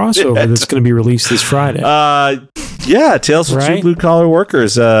Workers crossover shit. that's going to be released this Friday. yeah, Tales of Two Right? Blue Collar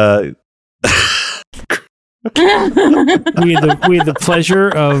Workers. We had the pleasure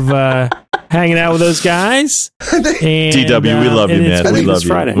of hanging out with those guys. And, DW, we love you, and it's man. gonna We be love this you.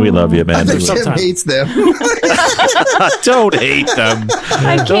 Friday. We love you, I man. think We Tim love sometime. hates them. Don't hate them.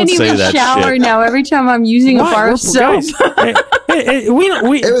 I Don't can't say even that shower shit. now every time I'm using a Why? bar of soap. Guys, It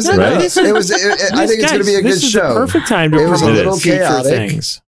was. Right? I think it's going to be a good show. The perfect time to It was a promote little future chaotic.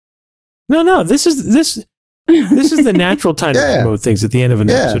 things. No, this is the natural time to promote things at the end of an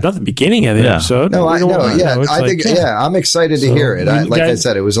episode, not the beginning of the episode. No, I know. Yeah, it's I think. Yeah, I'm excited to hear it. I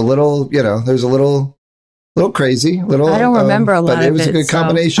said, it was a little. There's a little crazy. I don't remember a lot but it was a good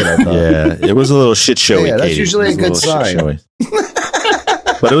combination. I thought. Yeah, it was a little shit showy. Yeah, that's Katie. usually a good sign.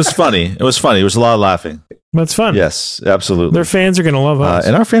 But it was funny. It was funny. It was a lot of laughing. That's fun. Yes, absolutely. Their fans are going to love us.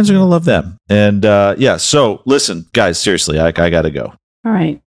 And our fans are going to love them. And so listen, guys, seriously, I got to go. All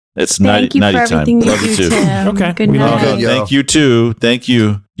right. It's Thank you for everything time. you do, Tim. Okay. Good night. Thank you, too. Thank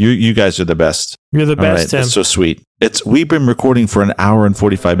you. You guys are the best. You're the best, Tim. That's so sweet. We've been recording for an hour and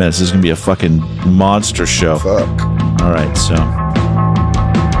 45 minutes. This is going to be a fucking monster show. Fuck. All right, so...